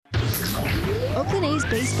Oakland A's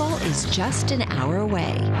baseball is just an hour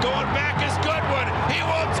away. Going back is Goodwin. He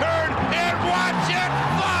will turn and watch it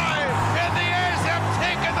fly. And the A's have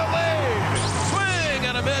taken the lead. Swing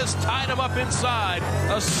and a miss. Tied him up inside.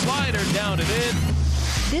 A slider down and in.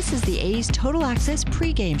 This is the A's Total Access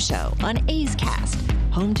pregame show on A's Cast,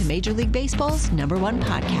 home to Major League Baseball's #1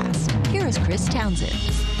 podcast. Here is Chris Townsend.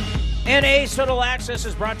 And A's Total Access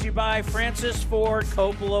is brought to you by Francis Ford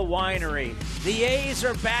Coppola Winery. The A's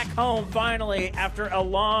are back home finally after a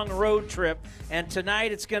long road trip, and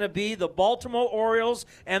tonight it's going to be the Baltimore Orioles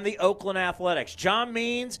and the Oakland Athletics. John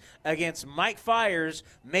Means against Mike Fiers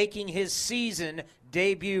making his season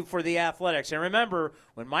debut for the Athletics. And remember,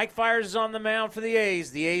 when Mike Fiers is on the mound for the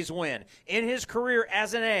A's win. In his career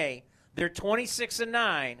as an A, they're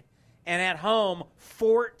 26-9, and at home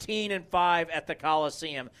 14-5 at the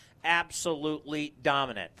Coliseum. Absolutely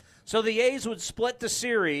dominant. So the A's would split the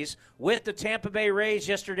series with the Tampa Bay Rays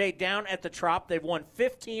yesterday down at the Trop. They've won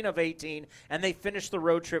 15 of 18, and they finished the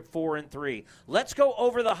road trip 4-3. Let's go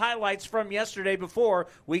over the highlights from yesterday before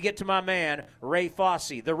we get to my man, Ray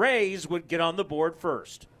Fosse. The Rays would get on the board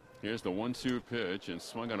first. Here's the 1-2 pitch and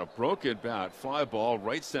swung on a broken bat. Fly ball,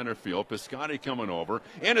 right center field. Piscotty coming over.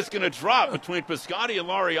 And it's going to drop between Piscotty and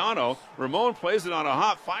Laureano. Ramon plays it on a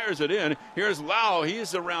hop, fires it in. Here's Lau.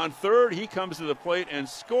 He's around third. He comes to the plate and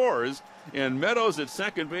scores. And Meadows at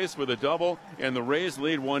second base with a double. And the Rays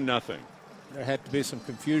lead 1-0. There had to be some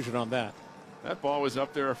confusion on that. That ball was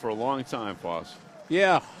up there for a long time, Foss.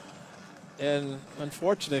 Yeah. And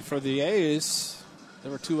unfortunately for the A's,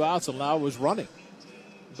 there were 2 outs and Lau was running.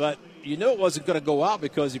 But you knew it wasn't going to go out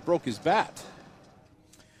because he broke his bat.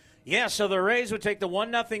 Yeah, so the Rays would take the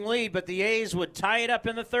 1-0 lead, but the A's would tie it up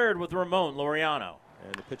in the third with Ramon Laureano.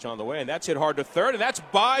 And the pitch on the way, and that's hit hard to third, and that's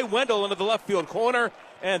by Wendell into the left field corner,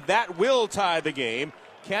 and that will tie the game.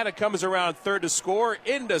 Canada comes around third to score.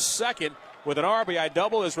 Into second with an RBI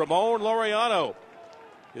double is Ramon Laureano.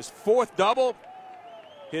 His 4th double,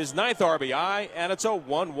 his 9th RBI, and it's a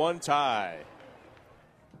 1-1 tie.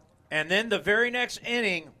 And then the very next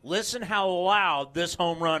inning, listen how loud this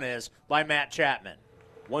home run is by Matt Chapman.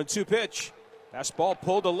 1-2 pitch. Fastball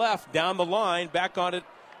pulled to left, down the line. Back on it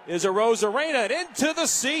is Arozarena, and into the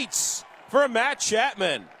seats for Matt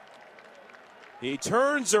Chapman. He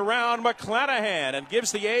turns around McClanahan and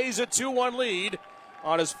gives the A's a 2-1 lead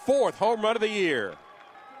on his 4th home run of the year.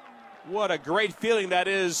 What a great feeling that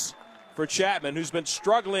is for Chapman, who's been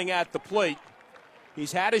struggling at the plate.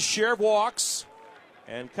 He's had his share of walks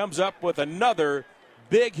and comes up with another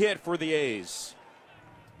big hit for the A's.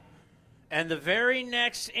 And the very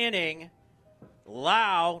next inning,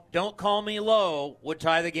 Lau, don't call me low, would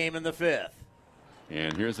tie the game in the 5th.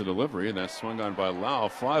 And here's the delivery, and that's swung on by Lau.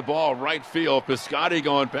 Fly ball, right field. Piscotty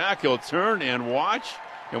going back. He'll turn and watch,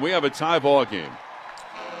 and we have a tie ball game.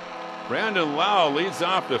 Brandon Lau leads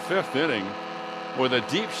off the 5th inning with a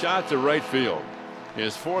deep shot to right field.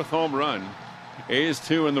 His 4th home run. A's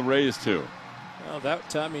 2 and the Rays 2. Well, that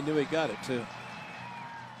time he knew he got it, too.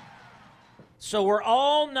 So we're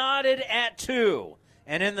all knotted at 2.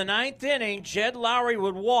 And in the 9th inning, Jed Lowry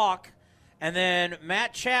would walk, and then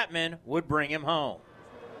Matt Chapman would bring him home.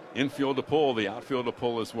 Infield to pull, the outfield to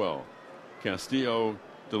pull as well. Castillo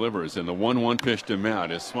delivers, and the 1-1 pitch to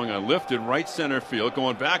Matt is swung on, lifted right center field,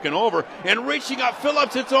 going back and over, and reaching up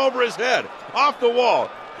Phillips. It's over his head, off the wall.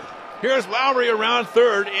 Here's Lowry around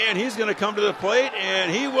third, and he's going to come to the plate, and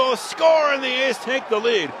he will score, and the A's take the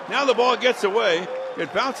lead. Now the ball gets away.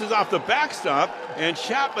 It bounces off the backstop, and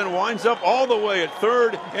Chapman winds up all the way at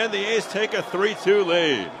third, and the A's take a 3-2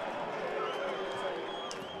 lead.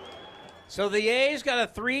 So the A's got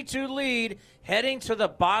a 3-2 lead heading to the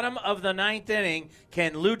bottom of the 9th inning.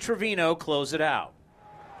 Can Lou Trevino close it out?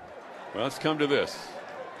 Well, let's come to this.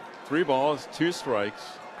 3 balls, 2 strikes.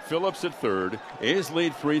 Phillips at third. A's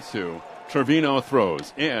lead 3-2. Trevino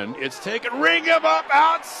throws, and it's taken. Ring him up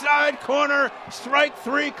outside corner. Strike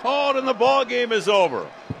 3 called, and the ball game is over.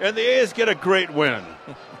 And the A's get a great win.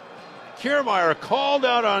 Kiermaier called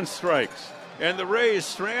out on strikes, and the Rays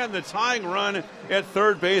strand the tying run at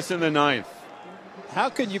third base in the 9th. How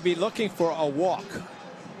can you be looking for a walk?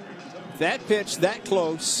 That pitch that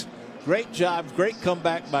close. Great job, great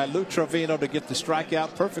comeback by Lou Trevino to get the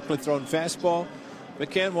strikeout. Perfectly thrown fastball.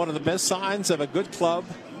 McCann, one of the best signs of a good club.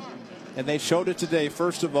 And they showed it today,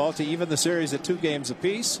 first of all, to even the series at 2 games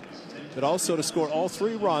apiece, but also to score all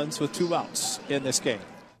 3 runs with 2 outs in this game.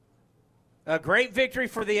 A great victory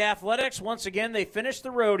for the Athletics. Once again, they finished the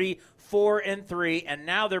roadie 4-3, and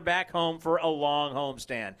now they're back home for a long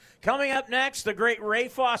homestand. Coming up next, the great Ray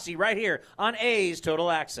Fosse right here on A's Total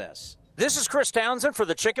Access. This is Chris Townsend for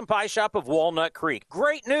the Chicken Pie Shop of Walnut Creek.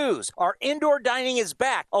 Great news! Our indoor dining is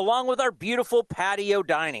back, along with our beautiful patio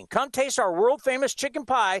dining. Come taste our world-famous chicken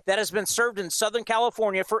pie that has been served in Southern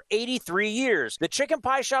California for 83 years. The Chicken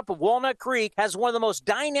Pie Shop of Walnut Creek has one of the most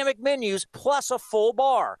dynamic menus, plus a full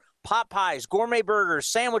bar. Pot pies, gourmet burgers,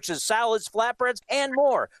 sandwiches, salads, flatbreads, and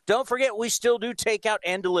more. Don't forget, we still do takeout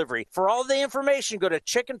and delivery. For all the information, go to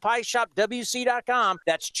chickenpieshopwc.com.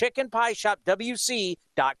 That's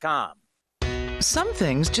chickenpieshopwc.com. Some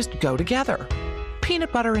things just go together.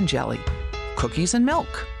 Peanut butter and jelly, cookies and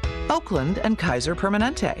milk, Oakland and Kaiser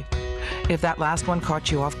Permanente. If that last one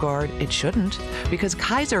caught you off guard, it shouldn't, because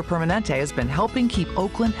Kaiser Permanente has been helping keep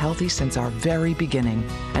Oakland healthy since our very beginning.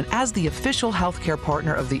 And as the official healthcare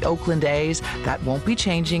partner of the Oakland A's, that won't be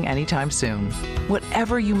changing anytime soon.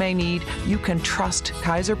 Whatever you may need, you can trust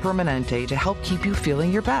Kaiser Permanente to help keep you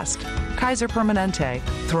feeling your best. Kaiser Permanente.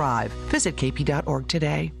 Thrive. Visit kp.org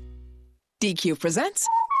today. DQ presents.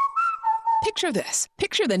 Picture this.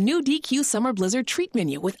 Picture the new DQ Summer Blizzard treat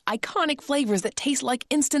menu with iconic flavors that taste like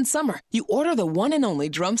instant summer. You order the one and only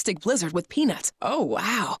Drumstick Blizzard with peanuts. Oh,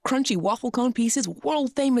 wow. Crunchy waffle cone pieces,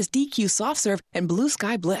 world-famous DQ soft serve, and Blue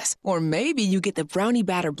Sky Bliss. Or maybe you get the Brownie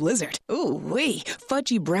Batter Blizzard. Ooh, wee.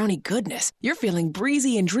 Fudgy brownie goodness. You're feeling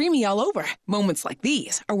breezy and dreamy all over. Moments like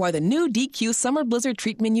these are why the new DQ Summer Blizzard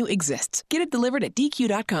treat menu exists. Get it delivered at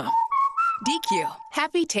DQ.com. DQ.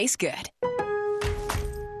 Happy tastes good.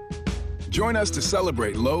 Join us to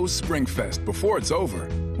celebrate Lowe's Spring Fest before it's over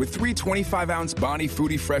with 3 25-ounce Bonnie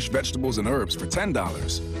Foodie fresh vegetables and herbs for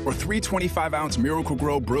 $10 or 3 25-ounce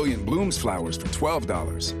Miracle-Gro Brilliant Blooms flowers for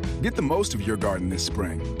 $12. Get the most of your garden this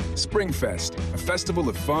spring. Spring Fest, a festival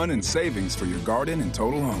of fun and savings for your garden and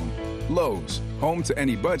total home. Lowe's, home to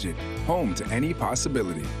any budget, home to any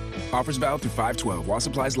possibility. Offers valid through 5/12 while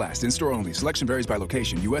supplies last. In-store only. Selection varies by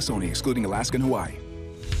location. U.S. only, excluding Alaska and Hawaii.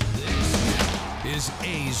 Is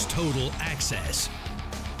A's Total Access.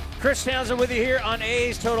 Chris Townsend with you here on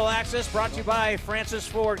A's Total Access, brought to you by Francis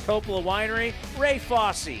Ford Coppola Winery. Ray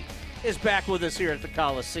Fosse is back with us here at the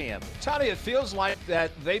Coliseum. Tony, it feels like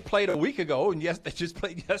that they played a week ago, and yes, they just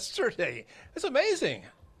played yesterday. It's amazing.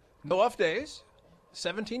 No off days,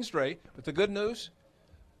 17 straight. But the good news,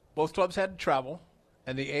 both clubs had to travel,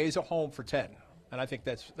 and the A's are home for 10. And I think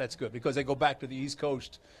that's good because they go back to the East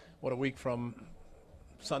Coast, a week from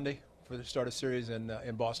Sunday for the start of series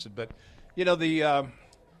in Boston. But, you know,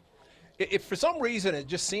 if for some reason it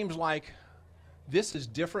just seems like this is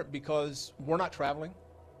different because we're not traveling,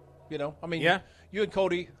 you know. I mean, you and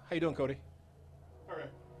Cody, how you doing, Cody? All right.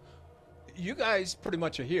 You guys pretty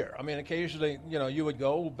much are here. I mean, occasionally, you know, you would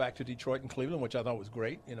go back to Detroit and Cleveland, which I thought was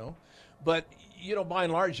great, you know. But, you know, by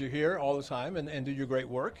and large, you're here all the time and do your great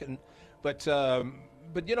work.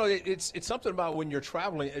 But you know, it's something about when you're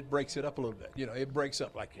traveling, it breaks it up a little bit. You know, it breaks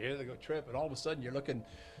up like, here they go trip, and all of a sudden you're looking,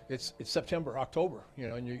 it's September, October, you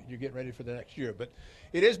know, and you're getting ready for the next year. But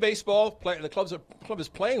it is baseball. The club is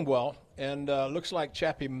playing well, and looks like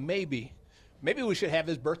Chappie maybe we should have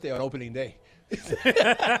his birthday on opening day.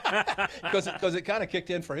 Because it kind of kicked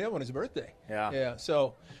in for him on his birthday. Yeah.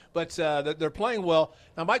 So, but they're playing well.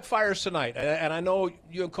 Now, Mike fires tonight, and I know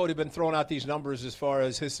you and Cody have been throwing out these numbers as far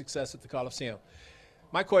as his success at the Coliseum.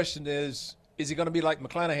 My question is he going to be like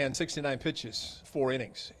McClanahan, 69 pitches, 4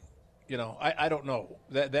 innings? You know, I don't know.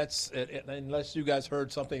 That's unless you guys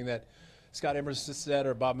heard something that Scott Emerson said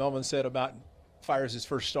or Bob Melvin said about Fires' his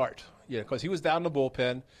first start. Yeah, because he was down in the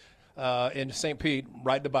bullpen in St. Pete,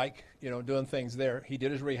 riding the bike, you know, doing things there. He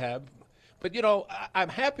did his rehab. But, you know, I'm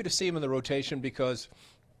happy to see him in the rotation because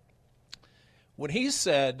when he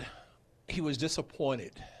said he was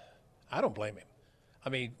disappointed, I don't blame him. I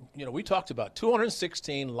mean, you know, we talked about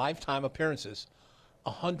 216 lifetime appearances,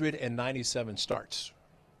 197 starts.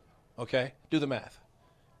 Okay? Do the math.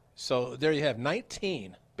 So there you have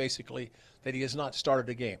 19, basically, that he has not started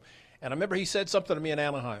a game. And I remember he said something to me in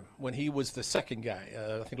Anaheim when he was the second guy.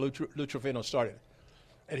 I think Lou Trevino started.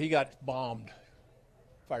 And he got bombed.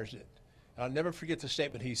 Fires did. And I'll never forget the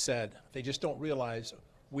statement he said. They just don't realize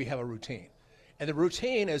we have a routine. And the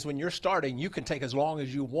routine is when you're starting, you can take as long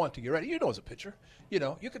as you want to get ready. You know, as a pitcher, you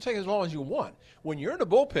know, you can take as long as you want. When you're in the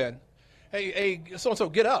bullpen, hey, so-and-so,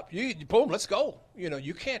 get up. You boom, let's go. You know,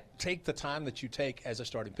 you can't take the time that you take as a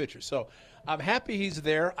starting pitcher. So I'm happy he's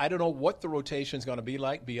there. I don't know what the rotation is going to be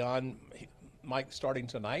like beyond Mike starting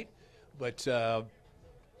tonight. But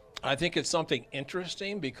I think it's something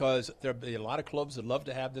interesting because there'll be a lot of clubs that love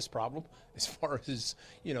to have this problem as far as,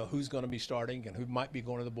 you know, who's going to be starting and who might be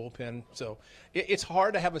going to the bullpen. So it's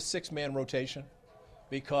hard to have a 6-man rotation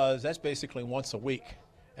because that's basically once a week,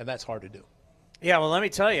 and that's hard to do. Yeah, well, let me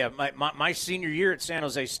tell you, my senior year at San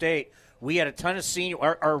Jose State, we had a ton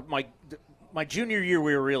of my junior year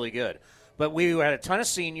we were really good. But we had a ton of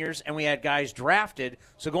seniors, and we had guys drafted.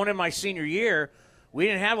 So going into my senior year, we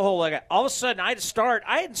didn't have a whole lot. All of a sudden, I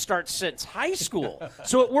hadn't started since high school.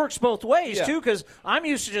 So it works both ways, too, because I'm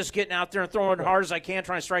used to just getting out there and throwing as hard as I can,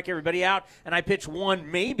 trying to strike everybody out, and I pitch 1,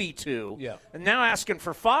 maybe 2. Yeah. And now asking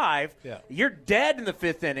for 5, you're dead in the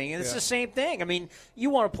 5th inning, and it's the same thing. I mean, you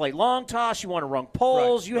want to play long toss, you want to run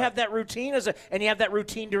poles, you have that routine, and you have that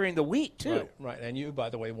routine during the week, too. Right. And you, by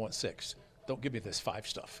the way, want 6. Don't give me this 5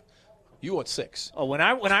 stuff. You want 6. Oh, when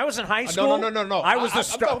I was in high school? No. I was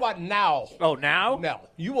I'm talking about now. Oh, now? Now.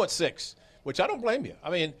 You want 6, which I don't blame you.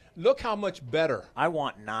 I mean, look how much better. I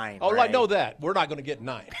want 9. Oh, Ray. I know that. We're not going to get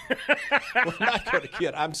 9. We're not going to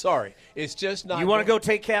get. I'm sorry. It's just not. You want to go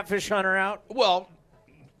take Catfish Hunter out? Well,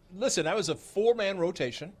 listen, that was a 4-man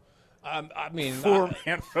rotation. I mean.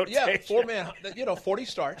 4-man rotation. Yeah, 4-man, 40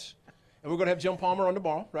 starts. And we're going to have Jim Palmer on the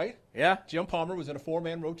ball, right? Yeah. Jim Palmer was in a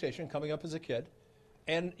 4-man rotation coming up as a kid.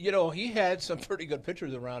 And, he had some pretty good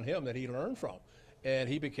pitchers around him that he learned from. And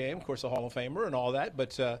he became, of course, a Hall of Famer and all that.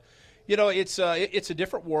 But, it's a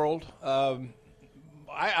different world. I'll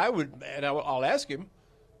ask him,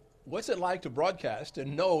 what's it like to broadcast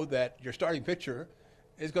and know that your starting pitcher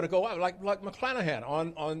is going to go out like McClanahan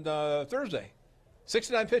on Thursday?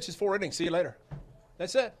 69 pitches, 4 innings. See you later.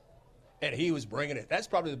 That's it. And he was bringing it. That's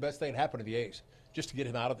probably the best thing that happened to the A's, just to get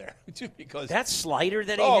him out of there. Because that slider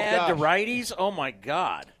that he had, the righties, oh, my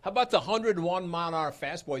God. How about the 101-mile-an-hour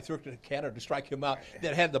fastball he threw to Canada to strike him out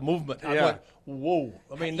that had the movement? I went, whoa.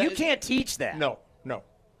 I mean, you can't teach that. No.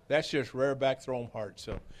 That's just rare back, throw him hard.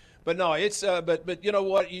 So, but no, it's but you know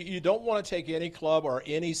what? You don't want to take any club or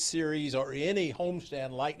any series or any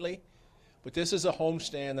homestand lightly. But this is a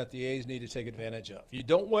homestand that the A's need to take advantage of. You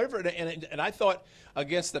don't whatever, and I thought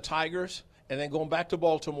against the Tigers, and then going back to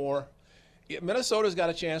Baltimore, Minnesota's got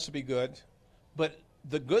a chance to be good. But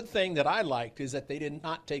the good thing that I liked is that they did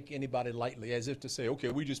not take anybody lightly, as if to say, okay,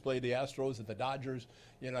 we just played the Astros and the Dodgers.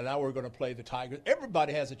 Now we're going to play the Tigers.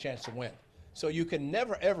 Everybody has a chance to win. So you can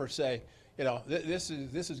never ever say, this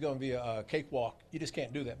is going to be a cakewalk. You just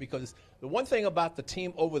can't do that, because the one thing about the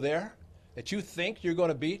team over there that you think you're going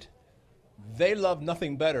to beat, they love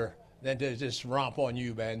nothing better than to just romp on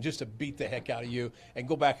you, man, just to beat the heck out of you and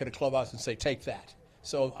go back to the clubhouse and say, take that.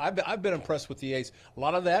 So I've been impressed with the A's. A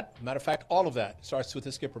lot of that, matter of fact, all of that starts with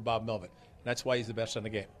the skipper, Bob Melvin. That's why he's the best in the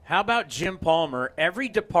game. How about Jim Palmer? Every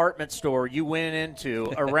department store you went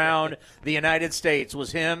into around the United States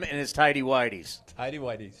was him and his tidy whities. Tidy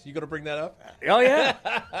whities. You going to bring that up? Oh yeah.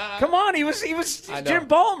 Come on, he was Jim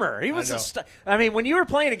Palmer. He was a star. I mean, when you were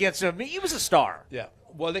playing against him, he was a star. Yeah.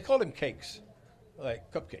 Well, they called him Cakes,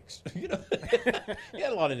 like cupcakes. He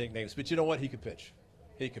had a lot of nicknames, but you know what? He could pitch.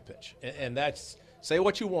 And that's, say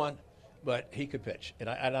what you want, but he could pitch. And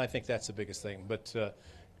I think that's the biggest thing. But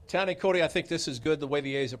Tony, Cody, I think this is good the way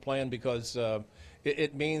the A's are playing, because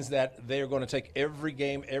it means that they are going to take every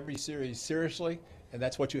game, every series seriously, and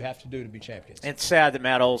that's what you have to do to be champions. It's sad that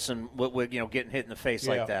Matt Olson would getting hit in the face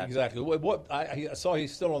like that. Exactly. I saw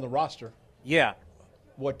he's still on the roster. Yeah.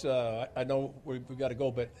 What I know we've got to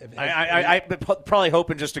go, but I'm probably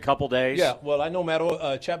hoping just a couple days. Yeah, well, I know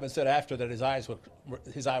Matt Chapman said after that his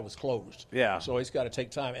eye was closed. Yeah, so he's got to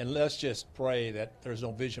take time, and let's just pray that there's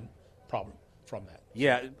no vision problem from that.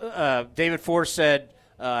 Yeah, David Force said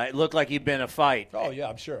it looked like he'd been in a fight. Oh yeah,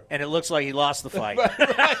 I'm sure. And it looks like he lost the fight.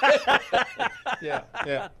 Yeah.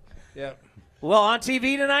 Well, on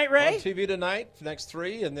TV tonight, Ray. On TV tonight, next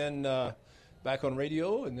 3, and then back on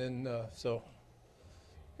radio, and then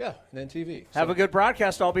yeah, and then TV. Have a good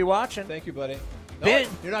broadcast. I'll be watching. Thank you, buddy. Ben,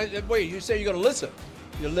 you're not. Wait, you say you're going to listen.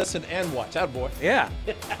 You listen and watch. Attaboy. Yeah,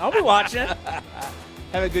 I'll be watching.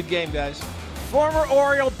 Have a good game, guys. Former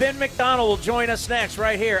Oriole Ben McDonald will join us next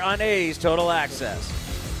right here on A's Total Access.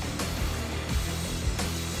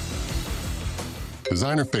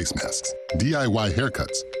 Designer face masks, DIY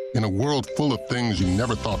haircuts. In a world full of things you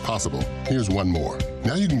never thought possible, here's one more.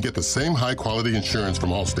 Now you can get the same high-quality insurance from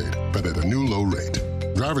Allstate, but at a new low rate.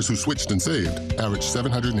 Drivers who switched and saved averaged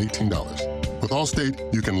 $718. With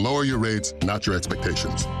Allstate, you can lower your rates, not your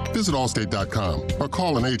expectations. Visit Allstate.com or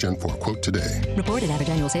call an agent for a quote today. Reported average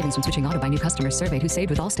annual savings when switching auto by new customers surveyed who saved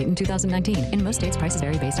with Allstate in 2019. In most states, prices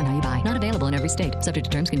vary based on how you buy. Not available in every state. Subject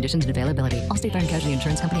to terms, conditions, and availability. Allstate Fire and Casualty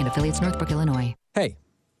Insurance Company and affiliates, Northbrook, Illinois. Hey,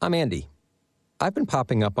 I'm Andy. I've been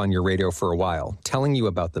popping up on your radio for a while, telling you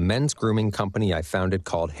about the men's grooming company I founded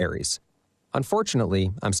called Harry's.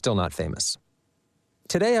 Unfortunately, I'm still not famous.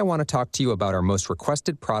 Today, I want to talk to you about our most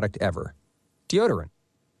requested product ever, deodorant.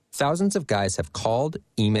 Thousands of guys have called,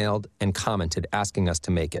 emailed, and commented asking us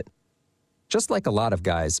to make it. Just like a lot of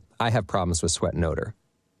guys, I have problems with sweat and odor.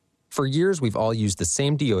 For years, we've all used the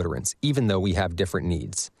same deodorants, even though we have different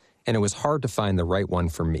needs, and it was hard to find the right one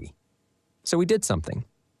for me. So we did something.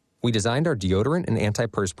 We designed our deodorant and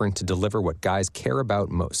antiperspirant to deliver what guys care about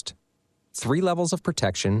most. 3 levels of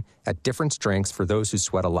protection at different strengths for those who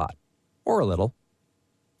sweat a lot, or a little.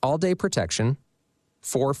 All-day protection,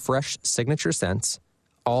 4 fresh signature scents,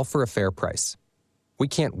 all for a fair price. We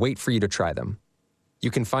can't wait for you to try them.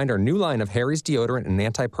 You can find our new line of Harry's deodorant and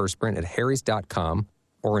antiperspirant at harrys.com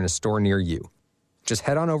or in a store near you. Just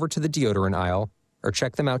head on over to the deodorant aisle or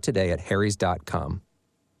check them out today at harrys.com.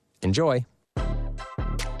 Enjoy.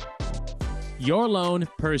 Your loan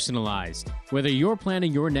personalized. Whether you're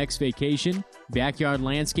planning your next vacation, backyard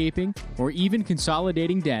landscaping, or even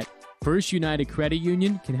consolidating debt, First United Credit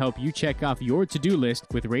Union can help you check off your to-do list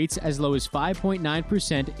with rates as low as 5.9%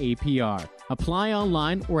 APR. Apply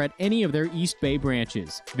online or at any of their East Bay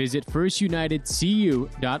branches. Visit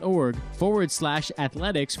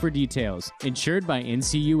firstunitedcu.org/athletics for details. Insured by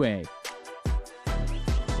NCUA.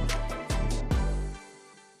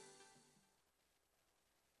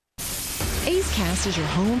 A's Cast is your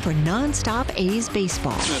home for nonstop A's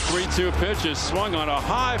baseball. The 3-2 pitch is swung on a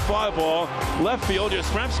high fly ball. Left field,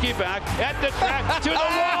 Yastrzemski back at the track to the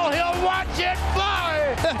wall. He'll watch it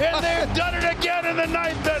fly. And they've done it again in the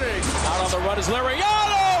 9th inning. Out on the run is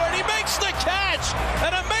Laureano, and he makes the catch.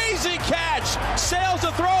 An amazing catch. Sails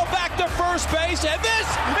the throw back to first base, and this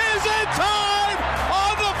is in time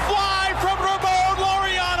on the fly from Ramon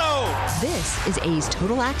Laureano. This is A's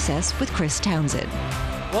Total Access with Chris Townsend.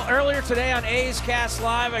 Well, earlier today on A's Cast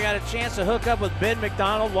Live, I got a chance to hook up with Ben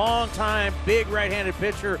McDonald, longtime big right-handed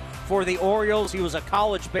pitcher for the Orioles. He was a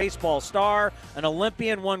college baseball star, an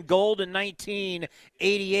Olympian, won gold in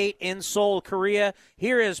 1988 in Seoul, Korea.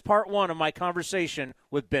 Here is part 1 of my conversation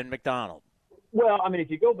with Ben McDonald. Well, I mean, if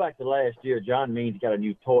you go back to last year, John Means got a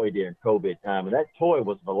new toy during COVID time, and that toy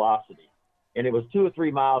was velocity. And it was 2 or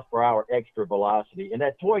 3 miles per hour extra velocity. And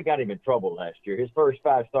that toy got him in trouble last year. His first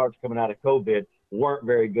 5 starts coming out of COVID weren't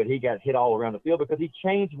very good. He got hit all around the field because he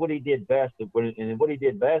changed what he did best. And what he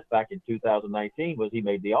did best back in 2019 was he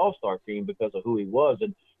made the All-Star team because of who he was.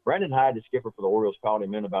 And Brandon Hyde, the skipper for the Orioles, called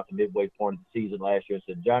him in about the midway point of the season last year and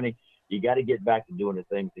said, Johnny, you got to get back to doing the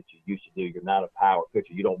things that you used to do. You're not a power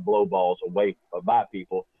pitcher. You don't blow balls away by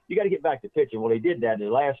people. You got to get back to pitching. Well, he did that in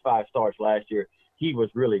the last 5 starts last year. He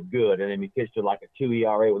was really good, and then he pitched to like a 2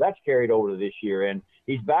 ERA. Well, that's carried over to this year, and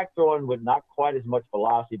he's back throwing with not quite as much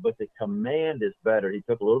velocity, but the command is better. He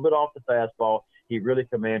took a little bit off the fastball. He really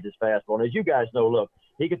commands his fastball. And as you guys know, look,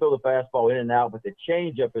 he can throw the fastball in and out, but the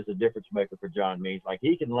changeup is a difference maker for John Means. Like,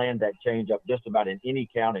 he can land that changeup just about in any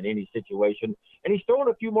count, in any situation. And he's throwing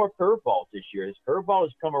a few more curveballs this year. His curveball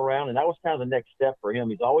has come around, and that was kind of the next step for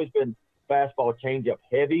him. He's always been fastball changeup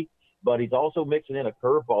heavy, but he's also mixing in a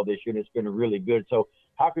curveball this year, and it's been really good. So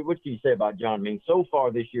what can you say about John Means? So far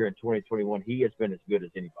this year in 2021, he has been as good as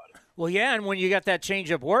anybody. Well, yeah, and when you got that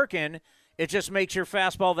changeup working, it just makes your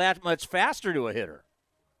fastball that much faster to a hitter.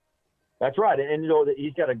 That's right, and you know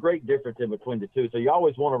he's got a great difference in between the two. So you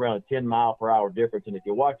always want around a 10-mile-per-hour difference. And if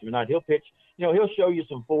you watch him tonight, he'll pitch. You know, he'll show you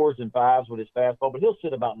some 4s and 5s with his fastball, but he'll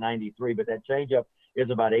sit about 93. But that changeup is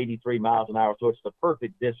about 83 miles an hour, so it's the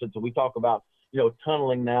perfect distance. And we talk about, you know,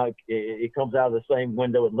 tunneling now. It comes out of the same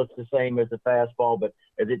window. It looks the same as the fastball, but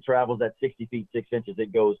as it travels at 60 feet 6 inches,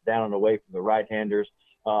 it goes down and away from the right-handers,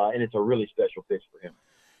 and it's a really special pitch for him.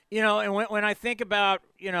 You know, and when I think about,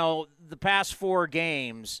 you know, the past 4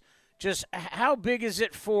 games, just how big is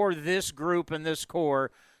it for this group and this core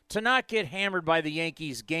to not get hammered by the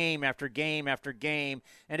Yankees game after game after game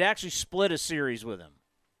and to actually split a series with them?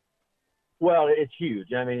 Well, it's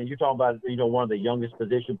huge. I mean, you're talking about, you know, one of the youngest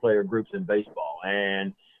position player groups in baseball.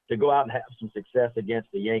 And to go out and have some success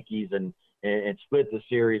against the Yankees and split the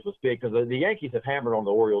series was big because the Yankees have hammered on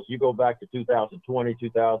the Orioles. You go back to 2020,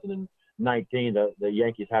 2019, the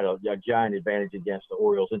Yankees had a giant advantage against the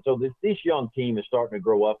Orioles. And so this young team is starting to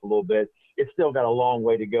grow up a little bit. It's still got a long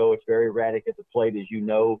way to go. It's very erratic at the plate, as you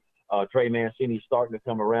know. Trey Mancini's starting to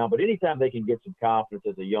come around. But anytime they can get some confidence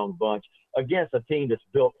as a young bunch against a team that's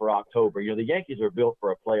built for October, you know, the Yankees are built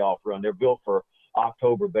for a playoff run. They're built for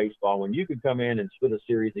October baseball. When you can come in and split a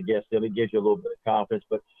series against them, it gives you a little bit of confidence.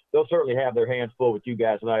 But they'll certainly have their hands full with you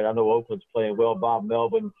guys tonight. I know Oakland's playing well. Bob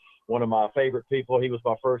Melvin, one of my favorite people. He was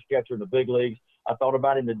my first catcher in the big leagues. I thought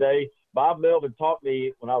about him today. Bob Melvin taught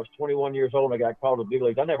me when I was 21 years old and I got called to the big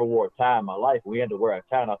leagues. I never wore a tie in my life. We had to wear a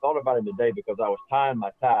tie. And I thought about him today because I was tying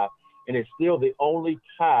my tie. And it's still the only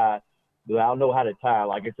tie that I know how to tie.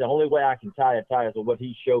 Like, it's the only way I can tie a tie is what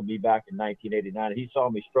he showed me back in 1989. And he saw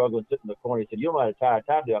me struggling, sitting in the corner. He said, "You don't know how to tie a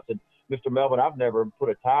tie, do you?" I said, "Mr. Melvin, I've never put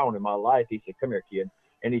a tie on in my life." He said, "Come here, kid.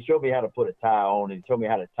 and he showed me how to put a tie on, and he told me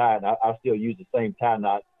how to tie it. And I still use the same tie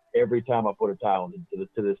knot every time I put a tie on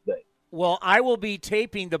to this day. Well, I will be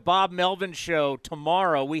taping the Bob Melvin Show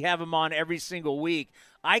tomorrow. We have him on every single week.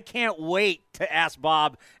 I can't wait to ask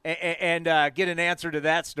Bob and get an answer to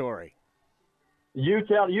that story. You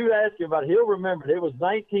ask him about it. He'll remember it. It was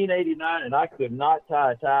 1989, and I could not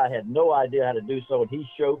tie a tie. I had no idea how to do so, and he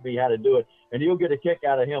showed me how to do it. And you'll get a kick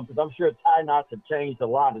out of him because I'm sure tie knots have changed a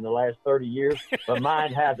lot in the last 30 years, but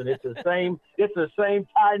mine hasn't. It's the same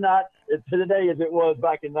tie knot today as it was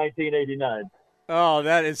back in 1989. Oh,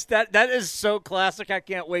 that is so classic. I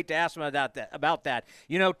can't wait to ask him about that.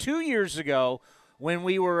 2 years ago when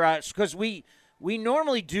we were because we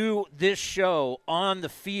normally do this show on the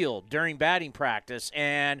field during batting practice,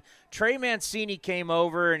 and Trey Mancini came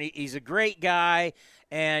over, and he's a great guy.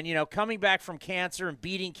 And, coming back from cancer and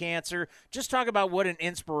beating cancer, just talk about what an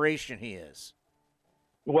inspiration he is.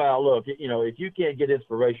 Well, look, if you can't get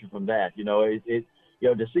inspiration from that,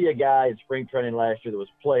 to see a guy in spring training last year that was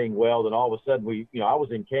playing well, then all of a sudden I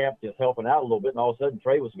was in camp just helping out a little bit, and all of a sudden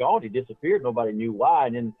Trey was gone. He disappeared. Nobody knew why.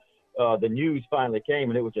 And then the news finally came,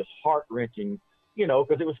 and it was just heart-wrenching,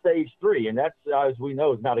 because it was stage 3, and that's, as we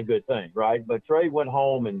know, is not a good thing, right? But Trey went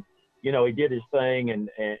home and, he did his thing, and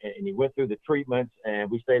he went through the treatments,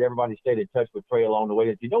 and everybody stayed in touch with Trey along the way.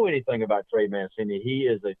 If you know anything about Trey Mancini, he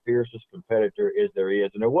is the fiercest competitor as there is,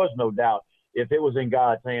 and there was no doubt if it was in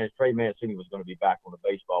God's hands, Trey Mancini was going to be back on the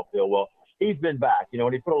baseball field. Well, he's been back,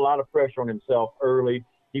 and he put a lot of pressure on himself early.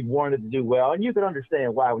 He wanted to do well, and you can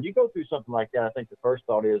understand why. When you go through something like that, I think the first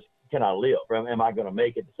thought is, can I live? Am I going to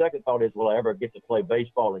make it? The second thought is, will I ever get to play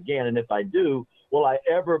baseball again? And if I do, will I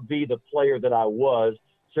ever be the player that I was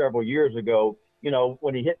several years ago,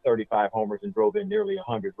 when he hit 35 homers and drove in nearly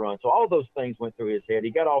 100 runs? So all those things went through his head. He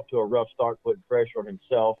got off to a rough start putting pressure on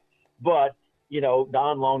himself. But,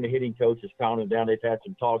 Don Long, the hitting coach, has calmed him down. They've had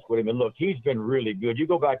some talks with him. And, look, he's been really good. You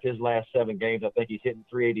go back to his last 7 games, I think he's hitting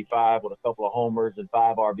 385 with a couple of homers and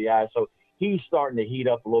 5 RBIs. So he's starting to heat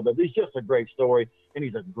up a little bit. He's just a great story, and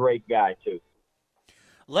he's a great guy, too.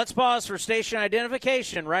 Let's pause for station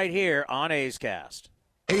identification right here on A's Cast.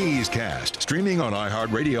 A's Cast, streaming on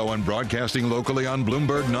iHeartRadio and broadcasting locally on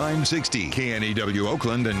Bloomberg 960, KNEW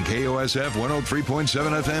Oakland, and KOSF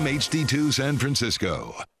 103.7 FM HD2 San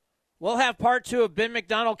Francisco. We'll have part 2 of Ben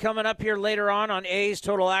McDonald coming up here later on A's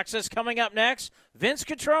Total Access. Coming up next, Vince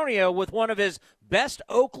Cotroneo with one of his best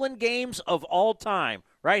Oakland games of all time,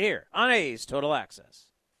 right here on A's Total Access.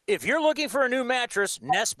 If you're looking for a new mattress,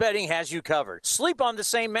 Nest Bedding has you covered. Sleep on the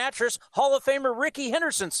same mattress Hall of Famer Ricky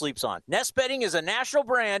Henderson sleeps on. Nest Bedding is a national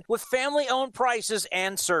brand with family-owned prices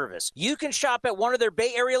and service. You can shop at one of their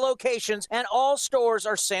Bay Area locations, and all stores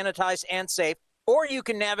are sanitized and safe. Or you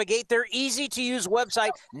can navigate their easy-to-use website,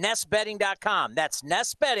 nestbedding.com. That's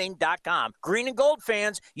nestbedding.com. Green and gold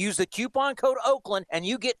fans, use the coupon code Oakland, and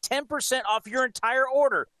you get 10% off your entire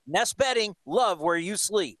order. Nest Bedding, love where you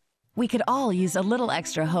sleep. We could all use a little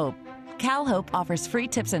extra hope. CalHope offers free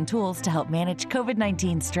tips and tools to help manage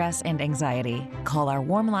COVID-19 stress and anxiety. Call our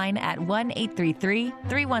warm line at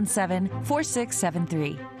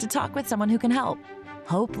 1-833-317-4673 to talk with someone who can help.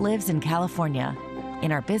 Hope lives in California,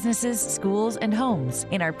 in our businesses, schools, and homes,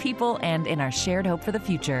 in our people, and in our shared hope for the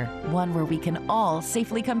future, one where we can all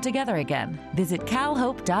safely come together again. Visit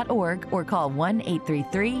calhope.org or call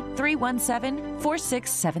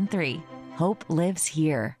 1-833-317-4673. Hope lives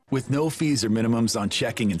here. With no fees or minimums on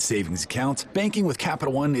checking and savings accounts, banking with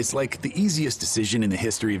Capital One is like the easiest decision in the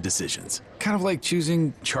history of decisions. Kind of like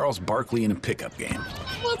choosing Charles Barkley in a pickup game.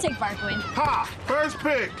 We'll take Barkley. Ha! First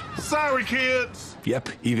pick. Sorry, kids. Yep,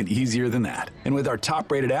 even easier than that. And with our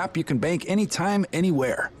top-rated app, you can bank anytime,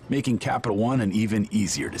 anywhere, making Capital One an even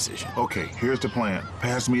easier decision. Okay, here's the plan.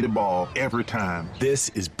 Pass me the ball every time. This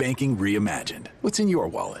is banking reimagined. What's in your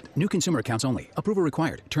wallet? New consumer accounts only. Approval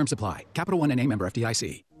required. Terms apply. Capital One N.A. member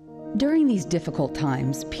FDIC. During these difficult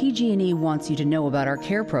times, PG&E wants you to know about our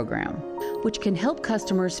CARE program, which can help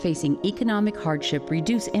customers facing economic hardship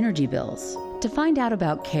reduce energy bills. To find out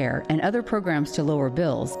about CARE and other programs to lower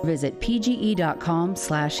bills, visit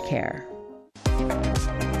pge.com/care.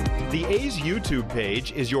 The A's YouTube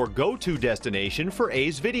page is your go-to destination for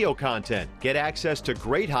A's video content. Get access to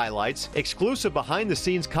great highlights, exclusive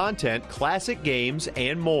behind-the-scenes content, classic games,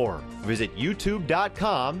 and more. Visit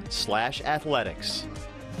youtube.com/athletics.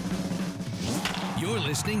 You're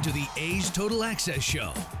listening to the A's Total Access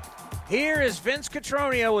Show. Here is Vince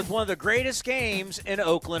Cotroneo with one of the greatest games in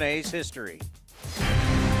Oakland A's history.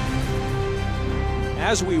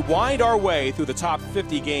 As we wind our way through the top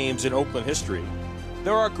 50 games in Oakland history,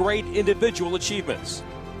 there are great individual achievements,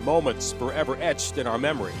 moments forever etched in our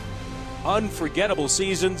memory, unforgettable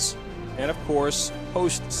seasons, and, of course,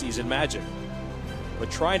 postseason magic. But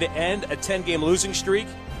trying to end a 10-game losing streak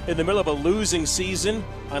in the middle of a losing season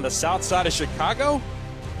on the south side of Chicago?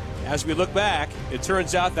 As we look back, it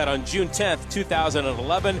turns out that on June 10th,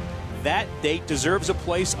 2011, that date deserves a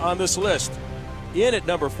place on this list. In at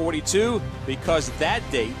number 42, because that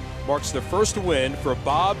date marks the first win for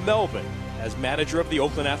Bob Melvin as manager of the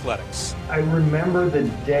Oakland Athletics. I remember the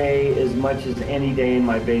day as much as any day in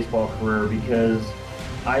my baseball career because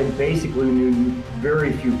I basically knew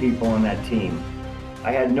very few people on that team.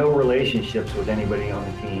 I had no relationships with anybody on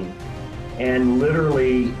the team. And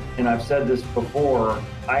literally, and I've said this before,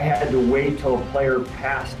 I had to wait till a player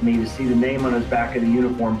passed me to see the name on his back of the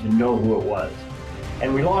uniform to know who it was.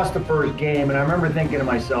 And we lost the first game, and I remember thinking to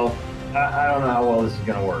myself, I don't know how well this is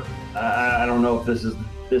going to work. I don't know if this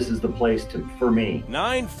is the place for me.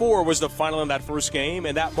 9-4 was the final in that first game,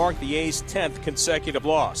 and that marked the A's 10th consecutive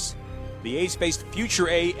loss. The A's faced future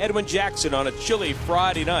A Edwin Jackson on a chilly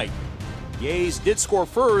Friday night. The A's did score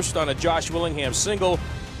first on a Josh Willingham single,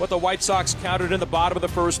 but the White Sox countered in the bottom of the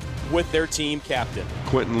first with their team captain.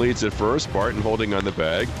 Quinton leads at first, Barton holding on the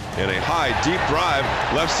bag, and a high, deep drive,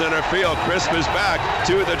 left center field. Crisp is back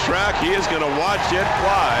to the track. He is going to watch it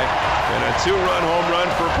fly, and a two-run home run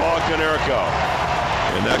for Paul Konerko.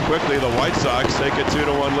 And that quickly, the White Sox take a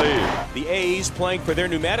 2-1 lead. The A's, playing for their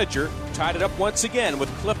new manager, tied it up once again with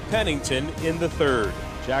Cliff Pennington in the third.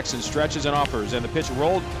 Jackson stretches and offers, and the pitch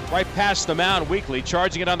rolled right past the mound. Weekly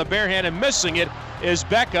charging it on the bare hand and missing it is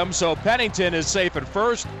Beckham, so Pennington is safe at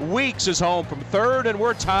first. Weeks is home from third, and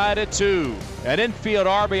we're tied at 2. An infield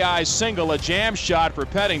RBI single, a jam shot for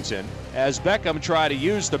Pennington, as Beckham tried to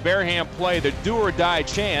use the bare hand play, the do-or-die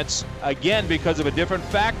chance, again because of a different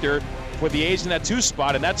factor for the A's in that 2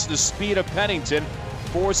 spot, and that's the speed of Pennington,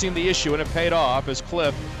 forcing the issue, and it paid off as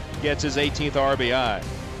Cliff gets his 18th RBI.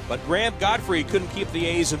 But Graham Godfrey couldn't keep the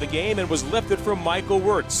A's in the game and was lifted from Michael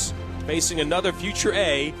Wirtz. Facing another future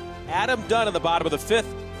A, Adam Dunn in the bottom of the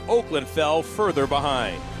 5th, Oakland fell further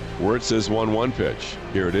behind. Wirtz's 1-1 pitch.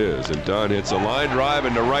 Here it is, and Dunn hits a line drive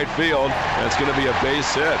into right field. That's going to be a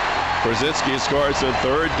base hit. Brzezinski scores in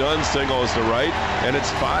third, Dunn singles to right, and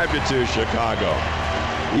it's 5-2 Chicago.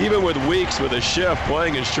 Even with Weeks with a shift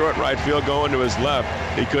playing in short right field going to his left,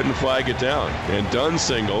 he couldn't flag it down. And Dunn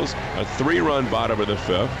singles, a 3-run bottom of the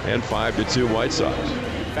 5th, and 5-2 White Sox.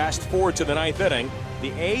 Fast forward to the 9th inning,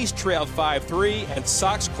 the A's trailed 5-3, and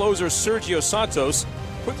Sox closer Sergio Santos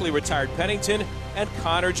quickly retired Pennington and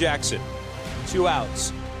Connor Jackson. 2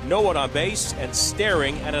 outs, no one on base, and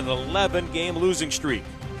staring at an 11-game losing streak.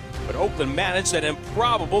 But Oakland managed an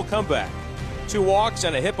improbable comeback. 2 walks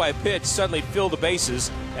and a hit by pitch suddenly filled the bases,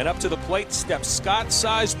 and up to the plate stepped Scott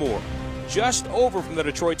Sizemore, just over from the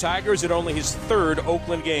Detroit Tigers in only his 3rd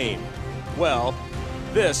Oakland game. Well,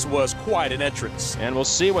 this was quite an entrance. And we'll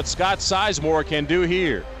see what Scott Sizemore can do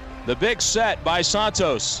here. The big set by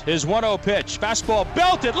Santos. His 1-0 pitch. Fastball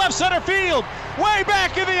belted left center field. Way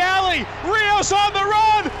back in the alley. Rios on the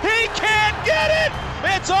run. He can't get it.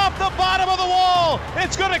 It's off the bottom of the wall.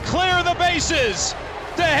 It's going to clear the bases.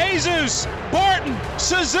 DeJesus, Barton,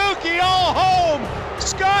 Suzuki all home.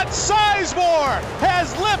 Scott Sizemore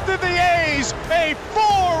has lifted the A's a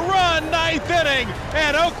 4-run 9th inning,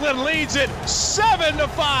 and Oakland leads it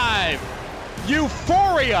 7-5.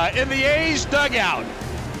 Euphoria in the A's dugout.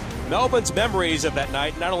 Melvin's memories of that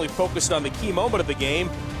night not only focused on the key moment of the game,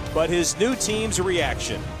 but his new team's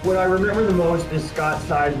reaction. What I remember the most is Scott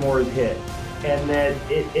Sizemore's hit, and that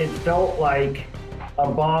it felt like a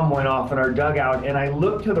bomb went off in our dugout, and I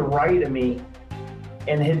looked to the right of me,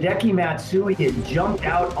 and Hideki Matsui had jumped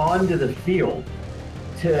out onto the field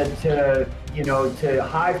to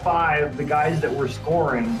high five the guys that were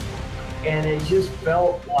scoring, and it just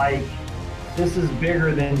felt like this is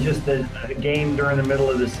bigger than just a game during the middle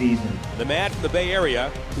of the season. The man from the Bay Area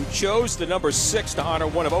who chose the number 6 to honor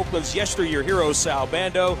one of Oakland's yesteryear heroes, Sal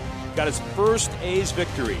Bando, got his first A's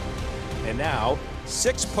victory. And now,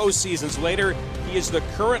 6 postseasons later, he is the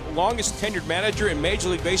current longest tenured manager in Major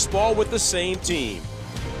League Baseball with the same team.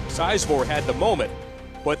 Sizemore had the moment,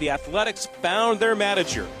 but the Athletics found their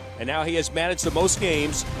manager, and now he has managed the most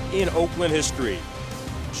games in Oakland history.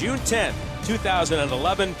 June 10,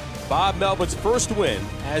 2011, Bob Melvin's first win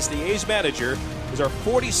as the A's manager is our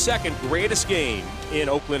 42nd greatest game in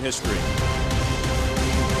Oakland history.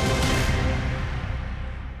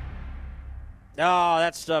 Oh,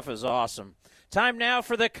 that stuff is awesome. Time now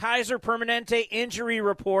for the Kaiser Permanente injury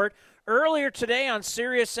report. Earlier today on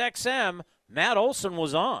Sirius XM, Matt Olson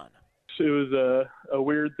was on. It was a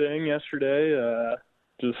weird thing yesterday,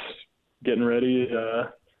 just getting ready,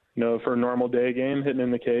 for a normal day game, hitting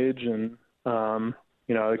in the cage, and,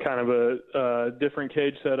 kind of a different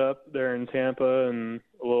cage setup there in Tampa, and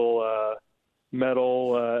a little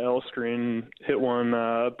metal L screen, hit one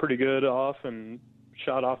pretty good off and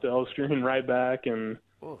shot off the L screen right back, and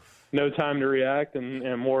no time to react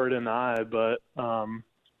and wore it in the eye. But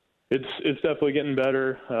it's definitely getting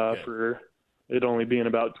better for it only being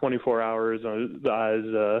about 24 hours. The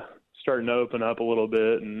eyes starting to open up a little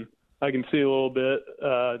bit, and I can see a little bit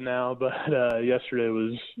now, but yesterday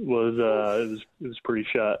was pretty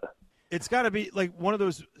shut. It's got to be like one of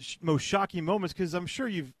those most shocking moments, because I'm sure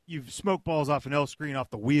you've smoked balls off an L screen off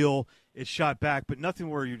the wheel. It's shot back, but nothing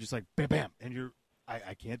where you're just like bam, bam, and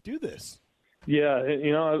I can't do this. Yeah,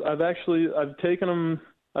 I've taken them.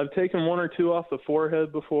 I've taken one or two off the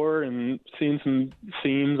forehead before and seen some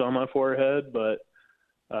seams on my forehead, but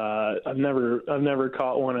I've never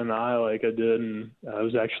caught one in the eye like I did, and I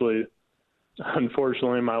was actually,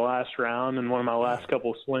 unfortunately, my last round and one of my last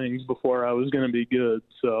couple swings before I was going to be good.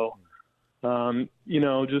 So,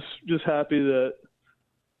 just happy that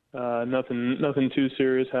nothing too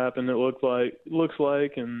serious happened. It looks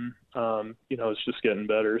like, and it's just getting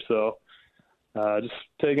better. So, just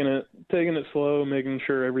taking it slow, making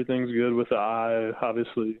sure everything's good with the eye.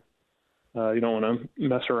 Obviously, you don't want to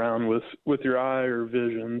mess around with your eye or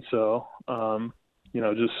vision. So,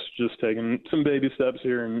 just taking some baby steps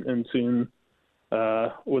here and seeing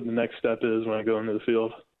what the next step is when I go into the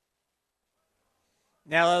field.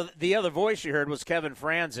 Now, the other voice you heard was Kevin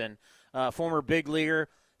Franzen, former big leaguer,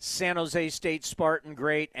 San Jose State Spartan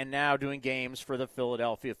great, and now doing games for the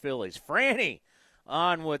Philadelphia Phillies. Franny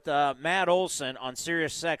on with Matt Olson on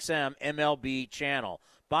SiriusXM MLB channel.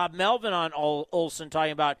 Bob Melvin on Olson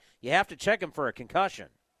talking about you have to check him for a concussion.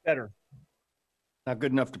 Better. Not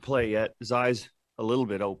good enough to play yet. His eyes a little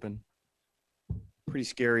bit open. Pretty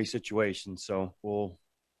scary situation, so we'll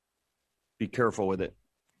be careful with it.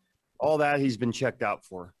 All that he's been checked out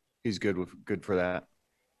for. He's good for that.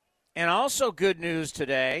 And also good news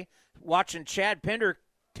today, watching Chad Pinder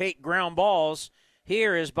take ground balls.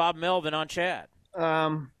 Here is Bob Melvin on Chad.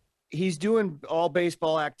 He's doing all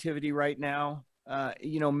baseball activity right now.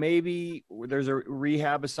 Maybe there's a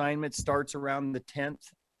rehab assignment starts around the 10th.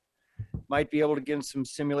 Might be able to get him some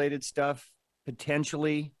simulated stuff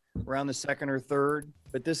potentially around the 2nd or 3rd.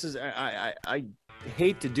 But this is I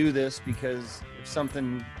hate to do this, because if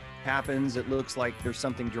something happens, it looks like there's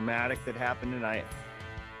something dramatic that happened, and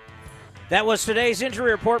That was today's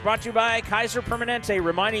injury report, brought to you by Kaiser Permanente,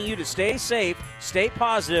 reminding you to stay safe, stay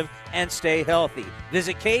positive, and stay healthy.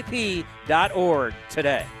 Visit kp.org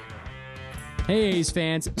today. Hey A's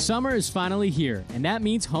fans, summer is finally here, and that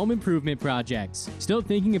means home improvement projects. Still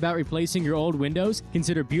thinking about replacing your old windows?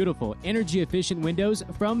 Consider beautiful, energy-efficient windows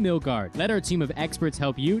from Milgard. Let our team of experts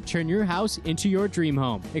help you turn your house into your dream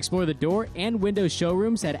home. Explore the door and window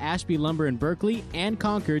showrooms at Ashby Lumber in Berkeley and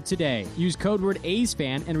Concord today. Use code word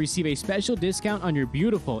A'sFan and receive a special discount on your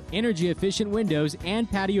beautiful, energy-efficient windows and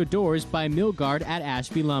patio doors by Milgard at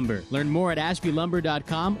Ashby Lumber. Learn more at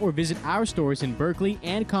ashbylumber.com or visit our stores in Berkeley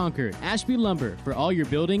and Concord. Ashby Lumber, for all your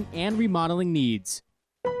building and remodeling needs.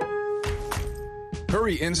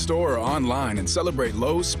 Hurry in-store or online and celebrate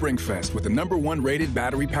Lowe's SpringFest with the #1 rated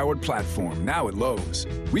battery-powered platform now at Lowe's.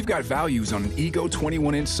 We've got values on an Ego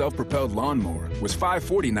 21-inch self-propelled lawnmower was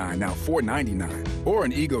 $549, now $499, or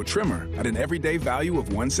an Ego trimmer at an everyday value of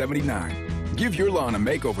 $179. Give your lawn a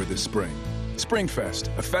makeover this spring.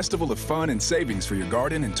 SpringFest, a festival of fun and savings for your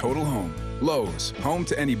garden and total home. Lowe's, home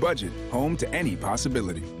to any budget, home to any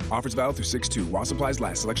possibility. Offers valid through 6/2 while supplies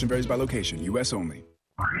last. Selection varies by location. U.S. only.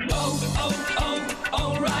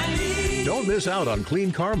 O'Reilly. Don't miss out on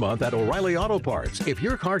Clean Car Month at O'Reilly Auto Parts. If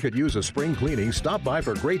your car could use a spring cleaning, stop by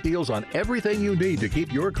for great deals on everything you need to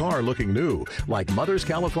keep your car looking new. Like Mother's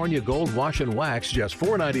California Gold Wash and Wax, just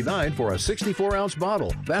 $4.99 for a 64-ounce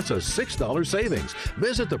bottle. That's a $6 savings.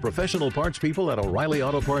 Visit the professional parts people at O'Reilly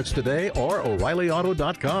Auto Parts today or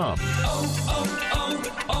O'ReillyAuto.com.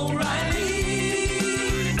 O'Reilly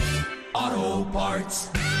Auto Parts.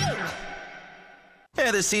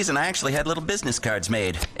 Yeah, this season I actually had little business cards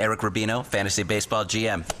made. Eric Rubino, Fantasy Baseball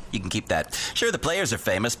GM. You can keep that. Sure, the players are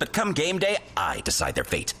famous, but come game day, I decide their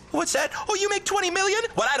fate. What's that? Oh, you make $20 million?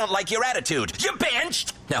 Well, I don't like your attitude. You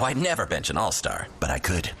benched! Now, I'd never bench an all-star, but I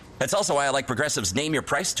could. That's also why I like Progressive's Name Your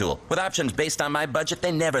Price tool. With options based on my budget,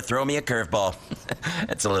 they never throw me a curveball.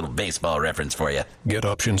 That's a little baseball reference for you. Get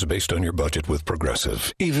options based on your budget with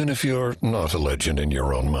Progressive, even if you're not a legend in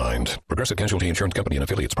your own mind. Progressive Casualty Insurance Company and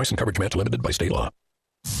Affiliates. Price and coverage match limited by state law.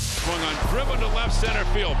 Swung on, driven to left center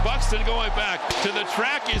field. Buxton going back to the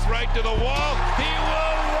track. He's right to the wall. He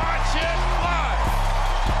will watch it fly.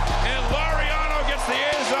 And Laureano gets the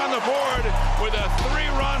A's on the board with a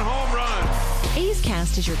 3-run home run. A's Cast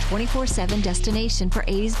Cast is your 24/7 destination for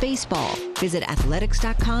A's baseball. Visit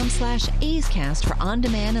athletics.com/A's Cast for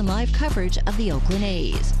on-demand and live coverage of the Oakland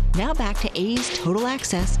A's. Now back to A's Total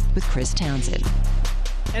Access with Chris Townsend.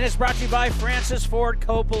 And it's brought to you by Francis Ford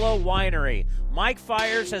Coppola Winery. Mike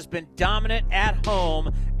Fiers has been dominant at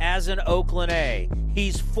home as an Oakland A.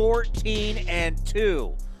 He's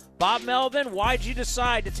 14-2. Bob Melvin, why'd you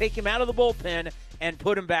decide to take him out of the bullpen and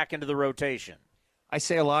put him back into the rotation? I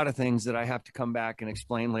say a lot of things that I have to come back and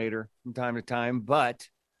explain later from time to time, but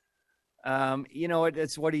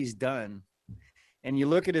it's what he's done. And you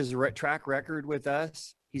look at his track record with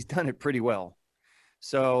us, he's done it pretty well.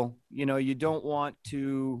 So, you don't want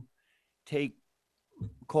to take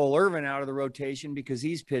Cole Irvin out of the rotation because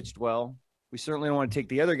he's pitched well. We certainly don't want to take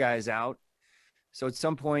the other guys out. So at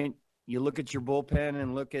some point, you look at your bullpen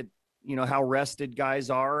and look at, how rested guys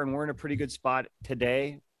are, and we're in a pretty good spot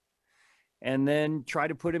today. And then try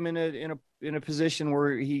to put him in a position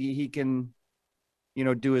where he can,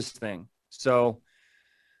 do his thing. So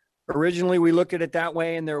originally we looked at it that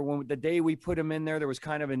way, and the day we put him in there was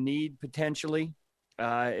kind of a need potentially.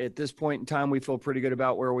 At this point in time, we feel pretty good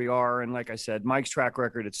about where we are. And like I said, Mike's track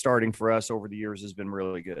record at starting for us over the years has been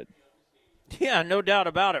really good. Yeah, no doubt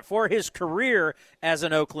about it. For his career as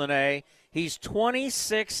an Oakland A, he's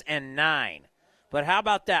 26-9. But how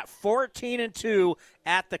about that? 14-2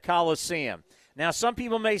 at the Coliseum. Now, some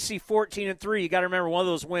people may see 14-3. You got to remember, one of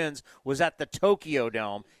those wins was at the Tokyo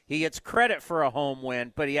Dome. He gets credit for a home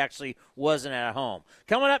win, but he actually wasn't at home.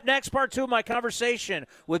 Coming up next, part 2 of my conversation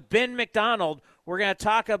with Ben McDonald. We're going to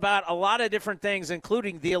talk about a lot of different things,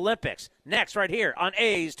 including the Olympics. Next, right here on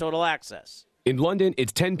A's Total Access. In London,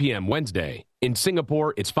 it's 10 p.m. Wednesday. In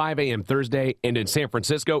Singapore, it's 5 a.m. Thursday. And in San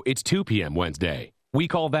Francisco, it's 2 p.m. Wednesday. We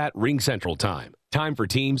call that Ring Central Time. Time for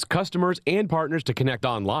teams, customers, and partners to connect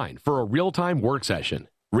online for a real-time work session.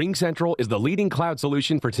 Ring Central is the leading cloud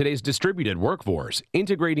solution for today's distributed workforce,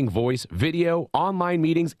 integrating voice, video, online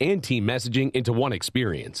meetings, and team messaging into one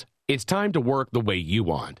experience. It's time to work the way you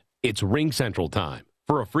want. It's Ring Central Time.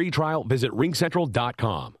 For a free trial, visit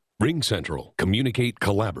ringcentral.com. Ring Central. Communicate,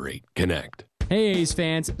 collaborate, connect. Hey A's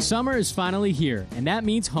fans, summer is finally here, and that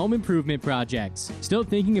means home improvement projects. Still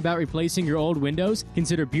thinking about replacing your old windows?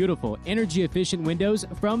 Consider beautiful, energy-efficient windows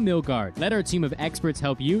from Milgard. Let our team of experts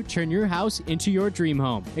help you turn your house into your dream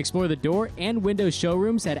home. Explore the door and window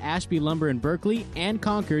showrooms at Ashby Lumber in Berkeley and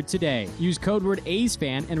Concord today. Use code word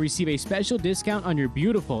A'sFan and receive a special discount on your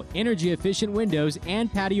beautiful, energy-efficient windows and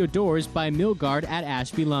patio doors by Milgard at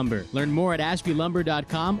Ashby Lumber. Learn more at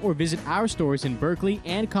ashbylumber.com or visit our stores in Berkeley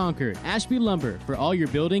and Concord. Ashby Lumber, for all your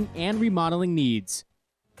building and remodeling needs.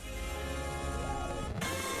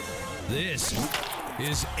 This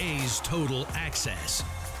is A's Total Access.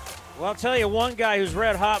 Well, I'll tell you one guy who's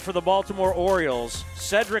red hot for the Baltimore Orioles,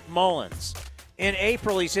 Cedric Mullins. In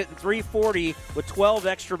April, he's hitting .340 with 12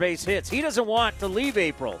 extra base hits. He doesn't want to leave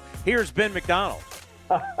April. Here's Ben McDonald.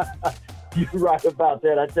 You're right about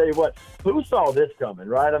that. I tell you what, who saw this coming,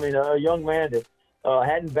 right? I mean, a young man that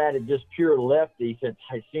hadn't batted just pure lefty since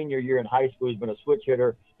his senior year in high school. He's been a switch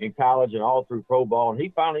hitter in college and all through pro ball. And he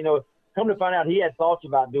finally, come to find out he had thoughts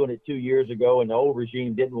about doing it 2 years ago, and the old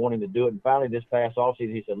regime didn't want him to do it. And finally this past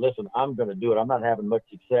offseason, he said, listen, I'm going to do it. I'm not having much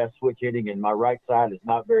success switch hitting, and my right side is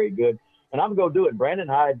not very good. And I'm going to do it. And Brandon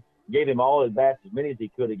Hyde gave him all his bats, as many as he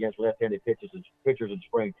could, against left-handed pitchers in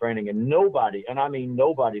spring training. And nobody, and I mean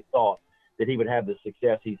nobody, thought that he would have the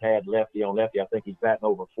success he's had lefty on lefty. I think he's batting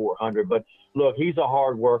over 400. But, look, he's a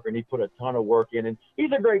hard worker, and he put a ton of work in. And he's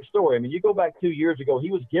a great story. I mean, you go back 2 years ago, he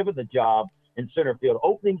was given the job in center field,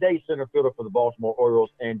 opening day center fielder for the Baltimore Orioles,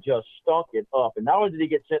 and just stunk it up. And not only did he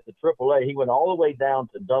get sent to AAA, he went all the way down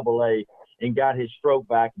to AA and got his stroke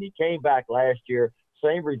back. And he came back last year,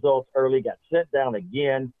 same results early, got sent down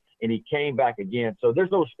again, and he came back again. So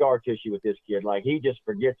there's no scar tissue with this kid. Like, he just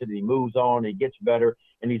forgets it, he moves on, he gets better,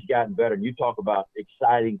 and he's gotten better. And you talk about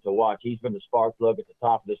exciting to watch. He's been the spark plug at the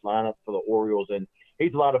top of this lineup for the Orioles, and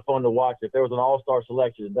he's a lot of fun to watch. If there was an all-star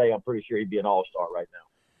selection today, I'm pretty sure he'd be an all-star right now.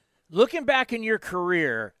 Looking back in your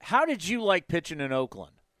career, how did you like pitching in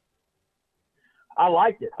Oakland? I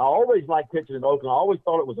liked it. I always liked pitching in Oakland. I always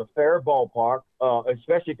thought it was a fair ballpark,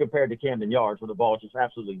 especially compared to Camden Yards, where the ball just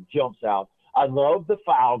absolutely jumps out. I love the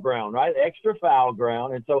foul ground, right? Extra foul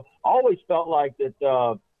ground. And so I always felt like that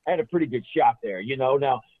I had a pretty good shot there,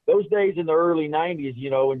 Now, those days in the early 90s,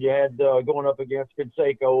 when you had going up against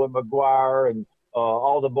Canseco and McGuire and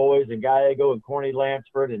all the boys and Gallego and Corny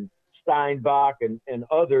Lansford and Steinbach and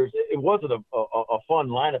others, it wasn't a fun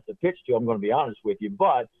lineup to pitch to, I'm going to be honest with you.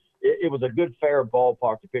 But it was a good, fair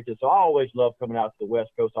ballpark to pitch in. So I always loved coming out to the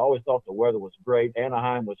West Coast. I always thought the weather was great.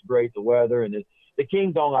 Anaheim was great, the weather. And the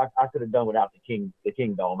King Dome, I could have done without the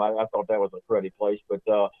King Dome. I thought that was a pretty place. But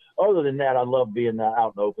other than that, I love being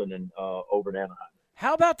out in Oakland and over in Anaheim.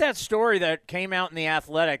 How about that story that came out in The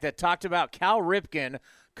Athletic that talked about Cal Ripken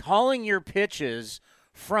calling your pitches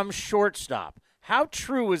from shortstop? How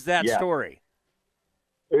true was that story?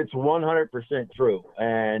 It's 100% true.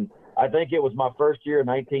 And I think it was my first year in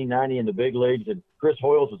 1990 in the big leagues, and Chris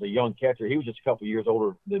Hoyles was a young catcher. He was just a couple years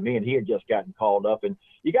older than me, and he had just gotten called up. And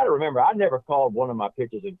you got to remember, I never called one of my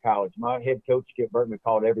pitches in college. My head coach, Skip Bertman,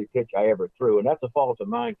 called every pitch I ever threw, and that's a fault of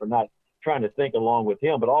mine for not trying to think along with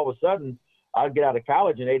him. But all of a sudden, I'd get out of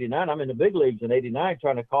college in 89. I'm in the big leagues in 89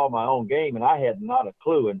 trying to call my own game, and I had not a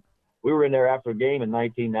clue. And we were in there after a game in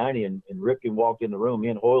 1990, and Ripken walked in the room. Me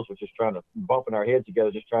and Hoyles were just bumping our heads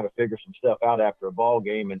together, just trying to figure some stuff out after a ball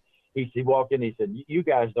game. And he walked in and he said, "You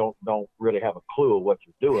guys don't really have a clue of what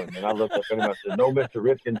you're doing." And I looked up at him and I said, "No, Mr.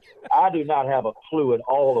 Ripken, I do not have a clue at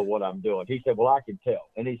all of what I'm doing." He said, "Well, I can tell."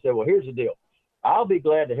 And he said, "Well, here's the deal. I'll be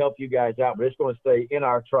glad to help you guys out, but it's going to stay in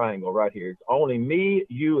our triangle right here. It's only me,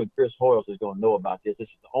 you, and Chris Hoyles is going to know about this. This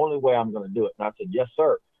is the only way I'm going to do it." And I said, "Yes,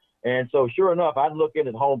 sir." And so sure enough, I'd look in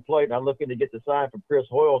at home plate, and I'm looking to get the sign from Chris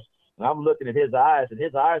Hoyles, and I'm looking at his eyes, and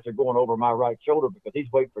his eyes are going over my right shoulder because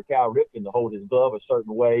he's waiting for Cal Ripken to hold his glove a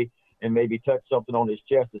certain way and maybe touch something on his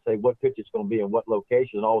chest to say what pitch it's going to be in what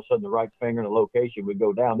location. And all of a sudden, the right finger and the location would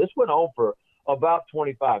go down. This went on for about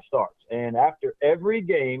 25 starts. And after every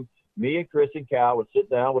game, me and Chris and Cal would sit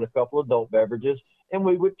down with a couple of adult beverages, and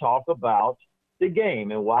we would talk about the game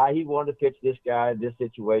and why he wanted to pitch this guy in this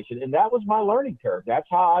situation. And that was my learning curve. That's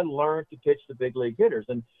how I learned to pitch the big league hitters.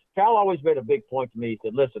 And Cal always made a big point to me. He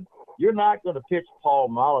said, "Listen, you're not going to pitch Paul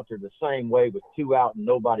Molitor the same way with 2 out and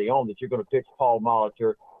nobody on that you're going to pitch Paul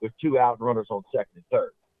Molitor with 2 out and runners on second and third.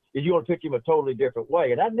 You're going to pitch him a totally different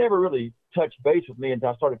way." And that never really touched base with me until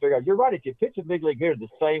I started to figure out, you're right, if you pitch a big league hitter the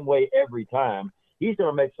same way every time, he's going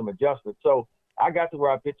to make some adjustments. So I got to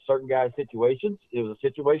where I pitched certain guys' situations. It was a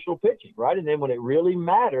situational pitching, right? And then when it really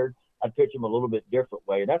mattered, I'd pitch him a little bit different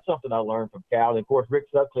way. And that's something I learned from Cal. And, of course, Rick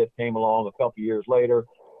Sutcliffe came along a couple years later,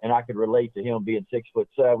 and I could relate to him being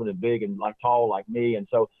 6'7" and big and tall like me. And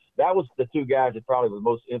so that was the 2 guys that probably were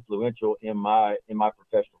most influential in my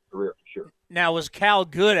professional career for sure. Now, was Cal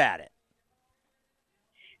good at it?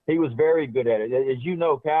 He was very good at it. As you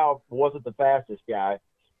know, Cal wasn't the fastest guy,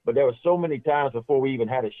 but there were so many times before we even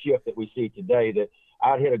had a shift that we see today that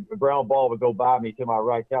I'd hit a ground ball would go by me to my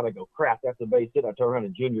right side. I'd go, crap, that's a base hit. I turn around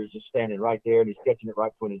and Junior's just standing right there, and he's catching it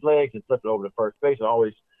right between his legs and flipping it over to first base. I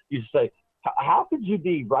always used to say, how could you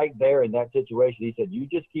be right there in that situation? He said, "You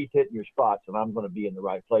just keep hitting your spots, and I'm going to be in the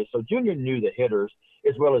right place." So Junior knew the hitters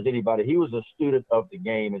as well as anybody. He was a student of the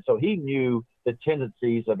game, and so he knew the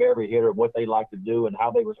tendencies of every hitter, what they like to do, and how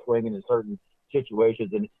they were swinging in certain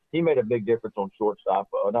situations. And he made a big difference on shortstop,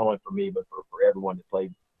 not only for me, but for everyone that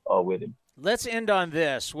played with him. Let's end on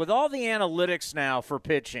this. With all the analytics now for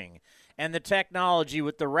pitching and the technology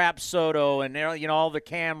with the Rapsodo and all the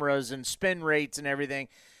cameras and spin rates and everything,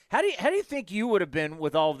 how do you think you would have been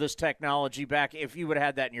with all of this technology back if you would have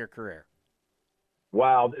had that in your career?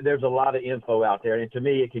 Wow, there's a lot of info out there, and to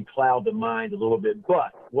me it can cloud the mind a little bit.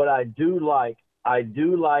 But what I do like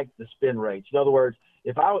the spin rates. In other words,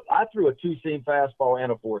 if I threw a 2-seam fastball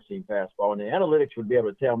and a 4-seam fastball, and the analytics would be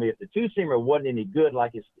able to tell me if the 2-seamer wasn't any good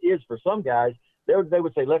like it is for some guys, they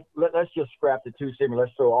would say, let's just scrap the 2-seamer,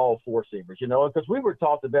 let's throw all 4-seamers, because we were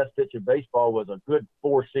taught the best pitch in baseball was a good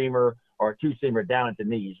 4-seamer or a 2-seamer down at the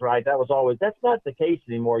knees, right? That's not the case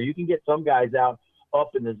anymore. You can get some guys out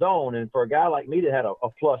up in the zone, and for a guy like me that had a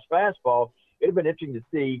plus fastball, it'd have been interesting to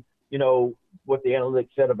see, what the analytics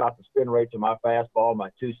said about the spin rates of my fastball, my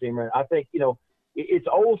 2-seamer. I think, it's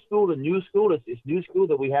old school to new school. It's new school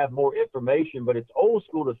that we have more information, but it's old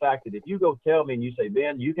school the fact that if you go tell me and you say,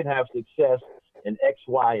 "Ben, you can have success in X,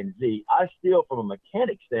 Y, and Z," I still, from a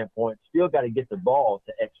mechanic standpoint, still got to get the ball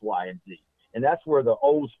to X, Y, and Z. And that's where the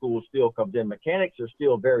old school still comes in. Mechanics are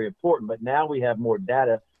still very important, but now we have more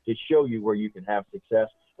data to show you where you can have success.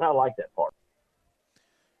 And I like that part.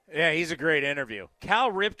 Yeah, he's a great interview.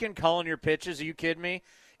 Cal Ripken calling your pitches. Are you kidding me?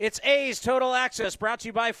 It's A's Total Access, brought to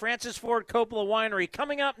you by Francis Ford Coppola Winery.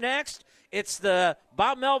 Coming up next, it's the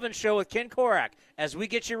Bob Melvin Show with Ken Korak as we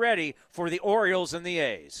get you ready for the Orioles and the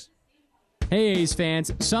A's. Hey A's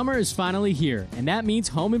fans, summer is finally here, and that means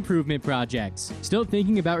home improvement projects. Still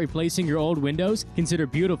thinking about replacing your old windows? Consider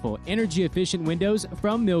beautiful, energy-efficient windows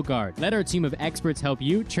from Milgard. Let our team of experts help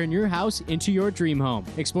you turn your house into your dream home.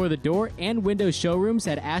 Explore the door and window showrooms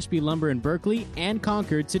at Ashby Lumber in Berkeley and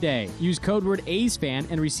Concord today. Use code word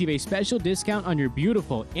A'sFan and receive a special discount on your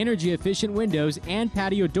beautiful, energy-efficient windows and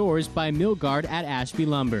patio doors by Milgard at Ashby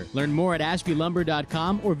Lumber. Learn more at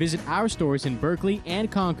ashbylumber.com or visit our stores in Berkeley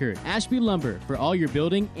and Concord. Ashby Lumber, for all your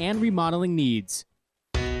building and remodeling needs.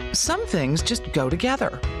 Some things just go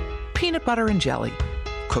together. Peanut butter and jelly,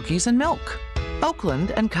 cookies and milk, Oakland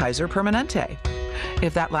and Kaiser Permanente.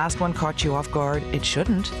 If that last one caught you off guard, it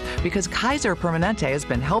shouldn't, because Kaiser Permanente has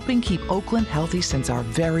been helping keep Oakland healthy since our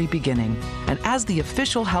very beginning. And as the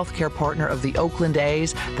official healthcare partner of the Oakland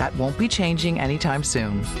A's, that won't be changing anytime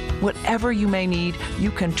soon. Whatever you may need,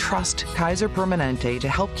 you can trust Kaiser Permanente to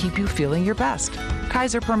help keep you feeling your best.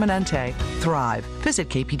 Kaiser Permanente. Thrive. Visit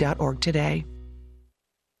kp.org today.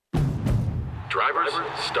 Drivers,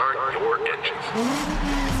 start your engines.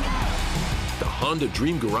 The Honda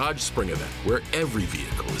Dream Garage Spring Event, where every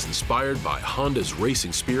vehicle is inspired by Honda's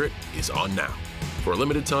racing spirit, is on now. For a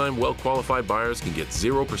limited time, well-qualified buyers can get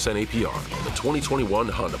 0% APR on the 2021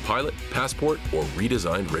 Honda Pilot, Passport, or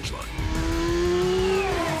redesigned Ridgeline.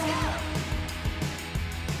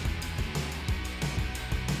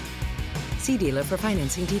 See dealer for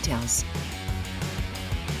financing details.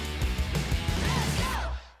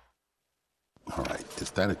 All right,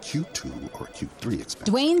 is that a Q2 or Q3 expense?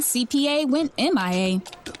 Dwayne's CPA went MIA.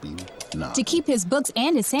 No. To keep his books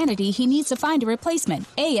and his sanity, he needs to find a replacement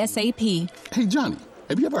ASAP. Hey, Johnny,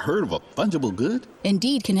 have you ever heard of a fungible good?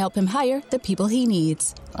 Indeed can help him hire the people he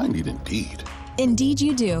needs. I need Indeed. Indeed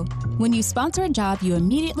you do. When you sponsor a job, you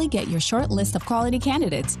immediately get your short list of quality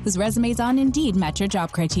candidates whose resumes on Indeed match your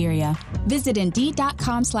job criteria. Visit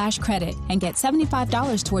Indeed.com/credit and get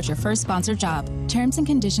 $75 towards your first sponsored job. Terms and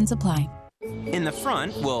conditions apply. In the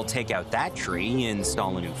front, we'll take out that tree,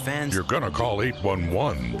 install a new fence. You're gonna call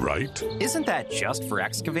 811, right? Isn't that just for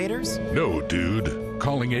excavators? No, dude.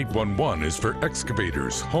 Calling 811 is for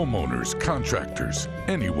excavators, homeowners, contractors,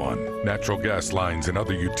 anyone. Natural gas lines and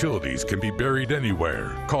other utilities can be buried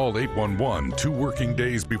anywhere. Call 811 2 working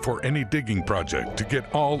days before any digging project to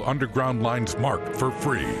get all underground lines marked for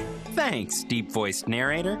free. Thanks, deep-voiced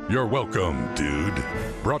narrator. You're welcome, dude.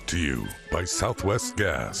 Brought to you by Southwest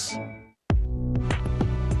Gas.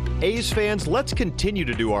 A's fans, let's continue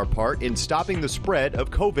to do our part in stopping the spread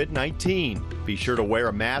of COVID-19. Be sure to wear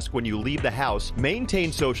a mask when you leave the house,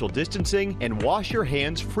 maintain social distancing, and wash your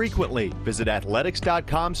hands frequently. Visit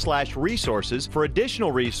athletics.com/resources for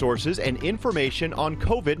additional resources and information on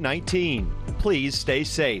COVID-19. Please stay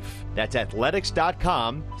safe. That's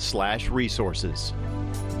athletics.com/resources.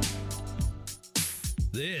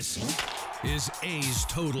 This is A's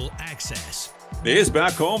Total Access. The A's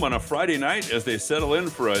back home on a Friday night as they settle in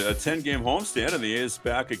for a 10-game homestand, and the A's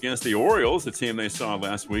back against the Orioles, the team they saw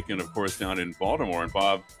last weekend, of course, down in Baltimore. And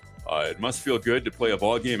Bob, it must feel good to play a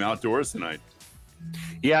ball game outdoors tonight.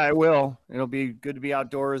 Yeah, it will. It'll be good to be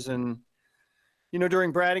outdoors, and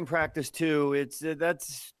during batting practice too.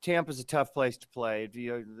 Tampa's a tough place to play.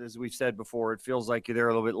 As we've said before, it feels like you're there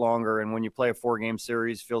a little bit longer, and when you play a 4-game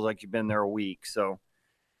series, it feels like you've been there a week. So.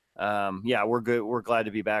 Yeah, we're good. We're glad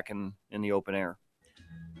to be back in the open air.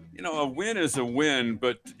 A win is a win,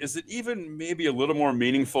 but is it even maybe a little more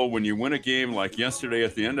meaningful when you win a game like yesterday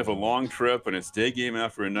at the end of a long trip and it's day game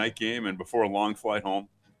after a night game and before a long flight home?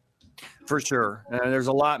 For sure. There's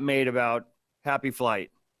a lot made about happy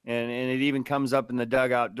flight, and it even comes up in the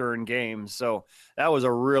dugout during games. So that was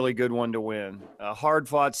a really good one to win. A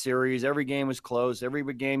hard-fought series. Every game was close. Every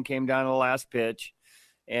game came down to the last pitch.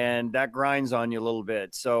 And that grinds on you a little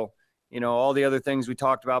bit. So, all the other things we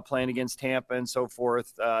talked about playing against Tampa and so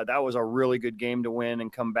forth, that was a really good game to win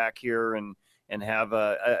and come back here and have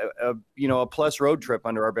a plus road trip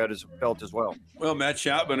under our belt as well. Well, Matt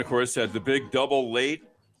Chapman, of course, had the big double late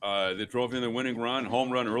that drove in the winning run, home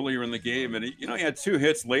run earlier in the game. And, he had 2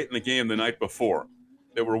 hits late in the game the night before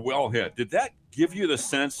that were well hit. Did that give you the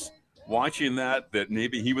sense watching that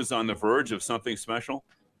maybe he was on the verge of something special?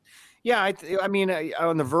 Yeah, I mean,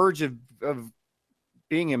 on the verge of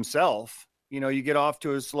being himself. You get off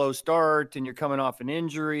to a slow start and you're coming off an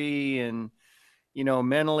injury, and,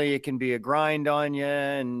 mentally it can be a grind on you.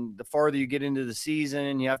 And the farther you get into the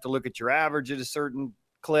season, you have to look at your average at a certain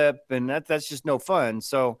clip, and that's just no fun.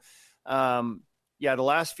 So, the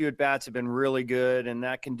last few at-bats have been really good, and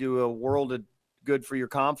that can do a world of good for your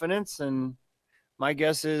confidence. And my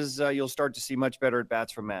guess is you'll start to see much better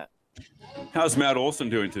at-bats from Matt. How's Matt Olson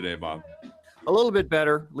doing today, Bob? A little bit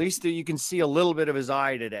better. At least you can see a little bit of his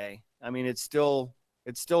eye today. I mean, it's still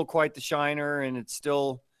quite the shiner, and it's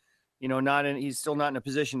still, he's still not in a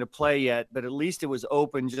position to play yet, but at least it was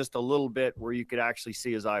open just a little bit where you could actually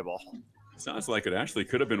see his eyeball. Sounds like it actually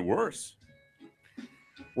could have been worse.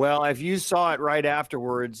 Well, if you saw it right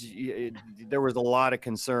afterwards, there was a lot of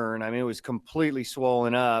concern. I mean, it was completely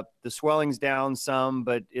swollen up. The swelling's down some,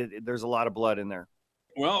 but there's a lot of blood in there.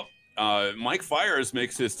 Well, Mike Fiers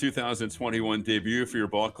makes his 2021 debut for your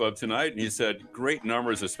ball club tonight, and he said great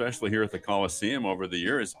numbers, especially here at the Coliseum over the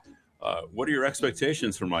years. What are your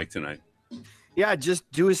expectations for Mike tonight? Yeah, just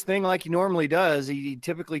do his thing like he normally does. He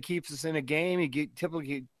typically keeps us in a game. He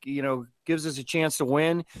typically, gives us a chance to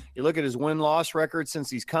win. You look at his win-loss record since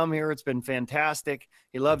he's come here. It's been fantastic.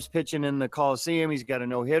 He loves pitching in the Coliseum. He's got a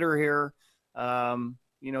no-hitter here.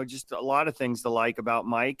 Just a lot of things to like about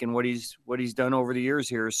Mike and what he's done over the years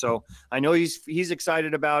here. So I know he's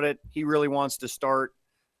excited about it. He really wants to start.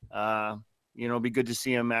 It'd be good to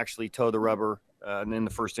see him actually toe the rubber in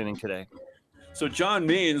the first inning today. So John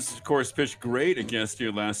Means, of course, pitched great against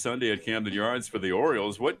you last Sunday at Camden Yards for the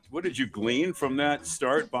Orioles. What did you glean from that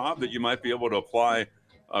start, Bob, that you might be able to apply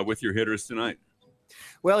with your hitters tonight?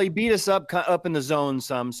 Well, he beat us up in the zone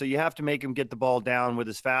some, so you have to make him get the ball down with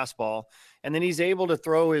his fastball. And then he's able to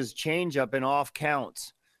throw his changeup in off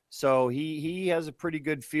counts. So he has a pretty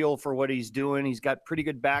good feel for what he's doing. He's got pretty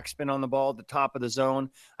good backspin on the ball at the top of the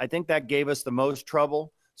zone. I think that gave us the most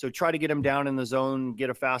trouble. So try to get him down in the zone, get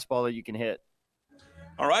a fastball that you can hit.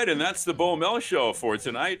 All right, and that's the Bo Mel Show for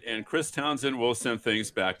tonight, and Chris Townsend will send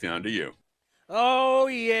things back down to you. Oh,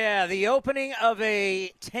 yeah, the opening of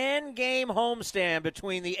a 10-game homestand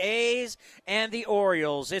between the A's and the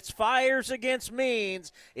Orioles. It's Fiers against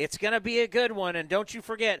Means. It's going to be a good one, and don't you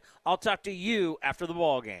forget, I'll talk to you after the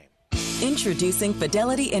ball game. Introducing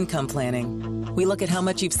Fidelity Income Planning. We look at how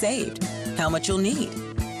much you've saved, how much you'll need,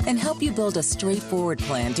 and help you build a straightforward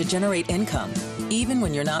plan to generate income, even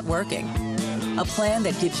when you're not working. A plan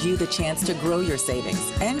that gives you the chance to grow your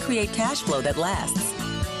savings and create cash flow that lasts.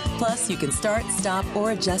 Plus, you can start, stop,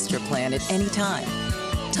 or adjust your plan at any time.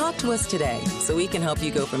 Talk to us today so we can help you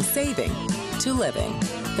go from saving to living.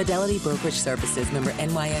 Fidelity Brokerage Services, member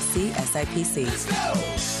NYSE, SIPC.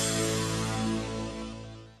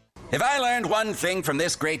 If I learned one thing from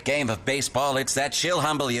this great game of baseball, it's that she'll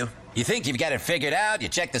humble you. You think you've got it figured out, you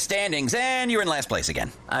check the standings, and you're in last place again.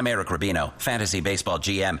 I'm Eric Rubino, Fantasy Baseball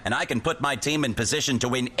GM, and I can put my team in position to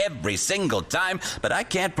win every single time, but I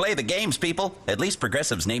can't play the games, people. At least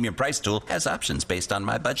Progressive's Name Your Price tool has options based on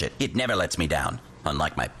my budget. It never lets me down,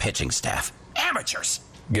 unlike my pitching staff. Amateurs!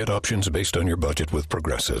 Get options based on your budget with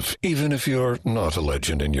Progressive, even if you're not a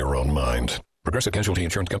legend in your own mind. Progressive Casualty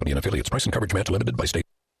Insurance Company and affiliates. Price and coverage match limited by state.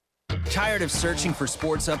 Tired of searching for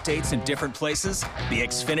sports updates in different places? The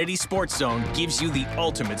Xfinity Sports Zone gives you the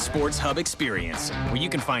ultimate sports hub experience, where you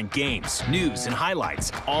can find games, news, and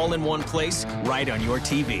highlights all in one place right on your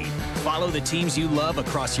TV. Follow the teams you love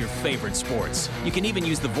across your favorite sports. You can even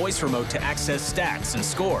use the voice remote to access stats and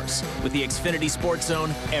scores. With the Xfinity Sports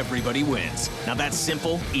Zone, everybody wins. Now that's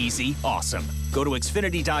simple, easy, awesome. Go to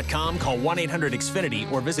Xfinity.com, call 1-800-XFINITY,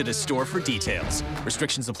 or visit a store for details.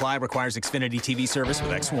 Restrictions apply. Requires Xfinity TV service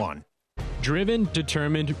with X1. Driven,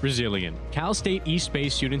 determined, resilient. Cal State East Bay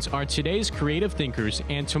students are today's creative thinkers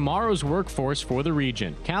and tomorrow's workforce for the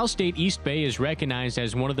region. Cal State East Bay is recognized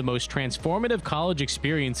as one of the most transformative college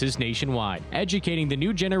experiences nationwide, educating the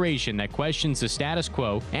new generation that questions the status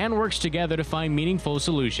quo and works together to find meaningful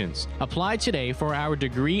solutions. Apply today for our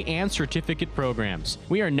degree and certificate programs.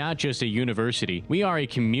 We are not just a university, we are a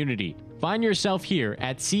community. Find yourself here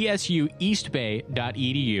at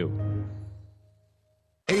csueastbay.edu.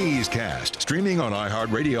 A's Cast, streaming on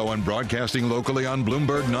iHeartRadio and broadcasting locally on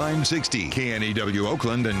Bloomberg 960, KNEW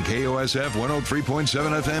Oakland, and KOSF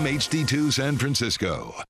 103.7 FM HD2 San Francisco.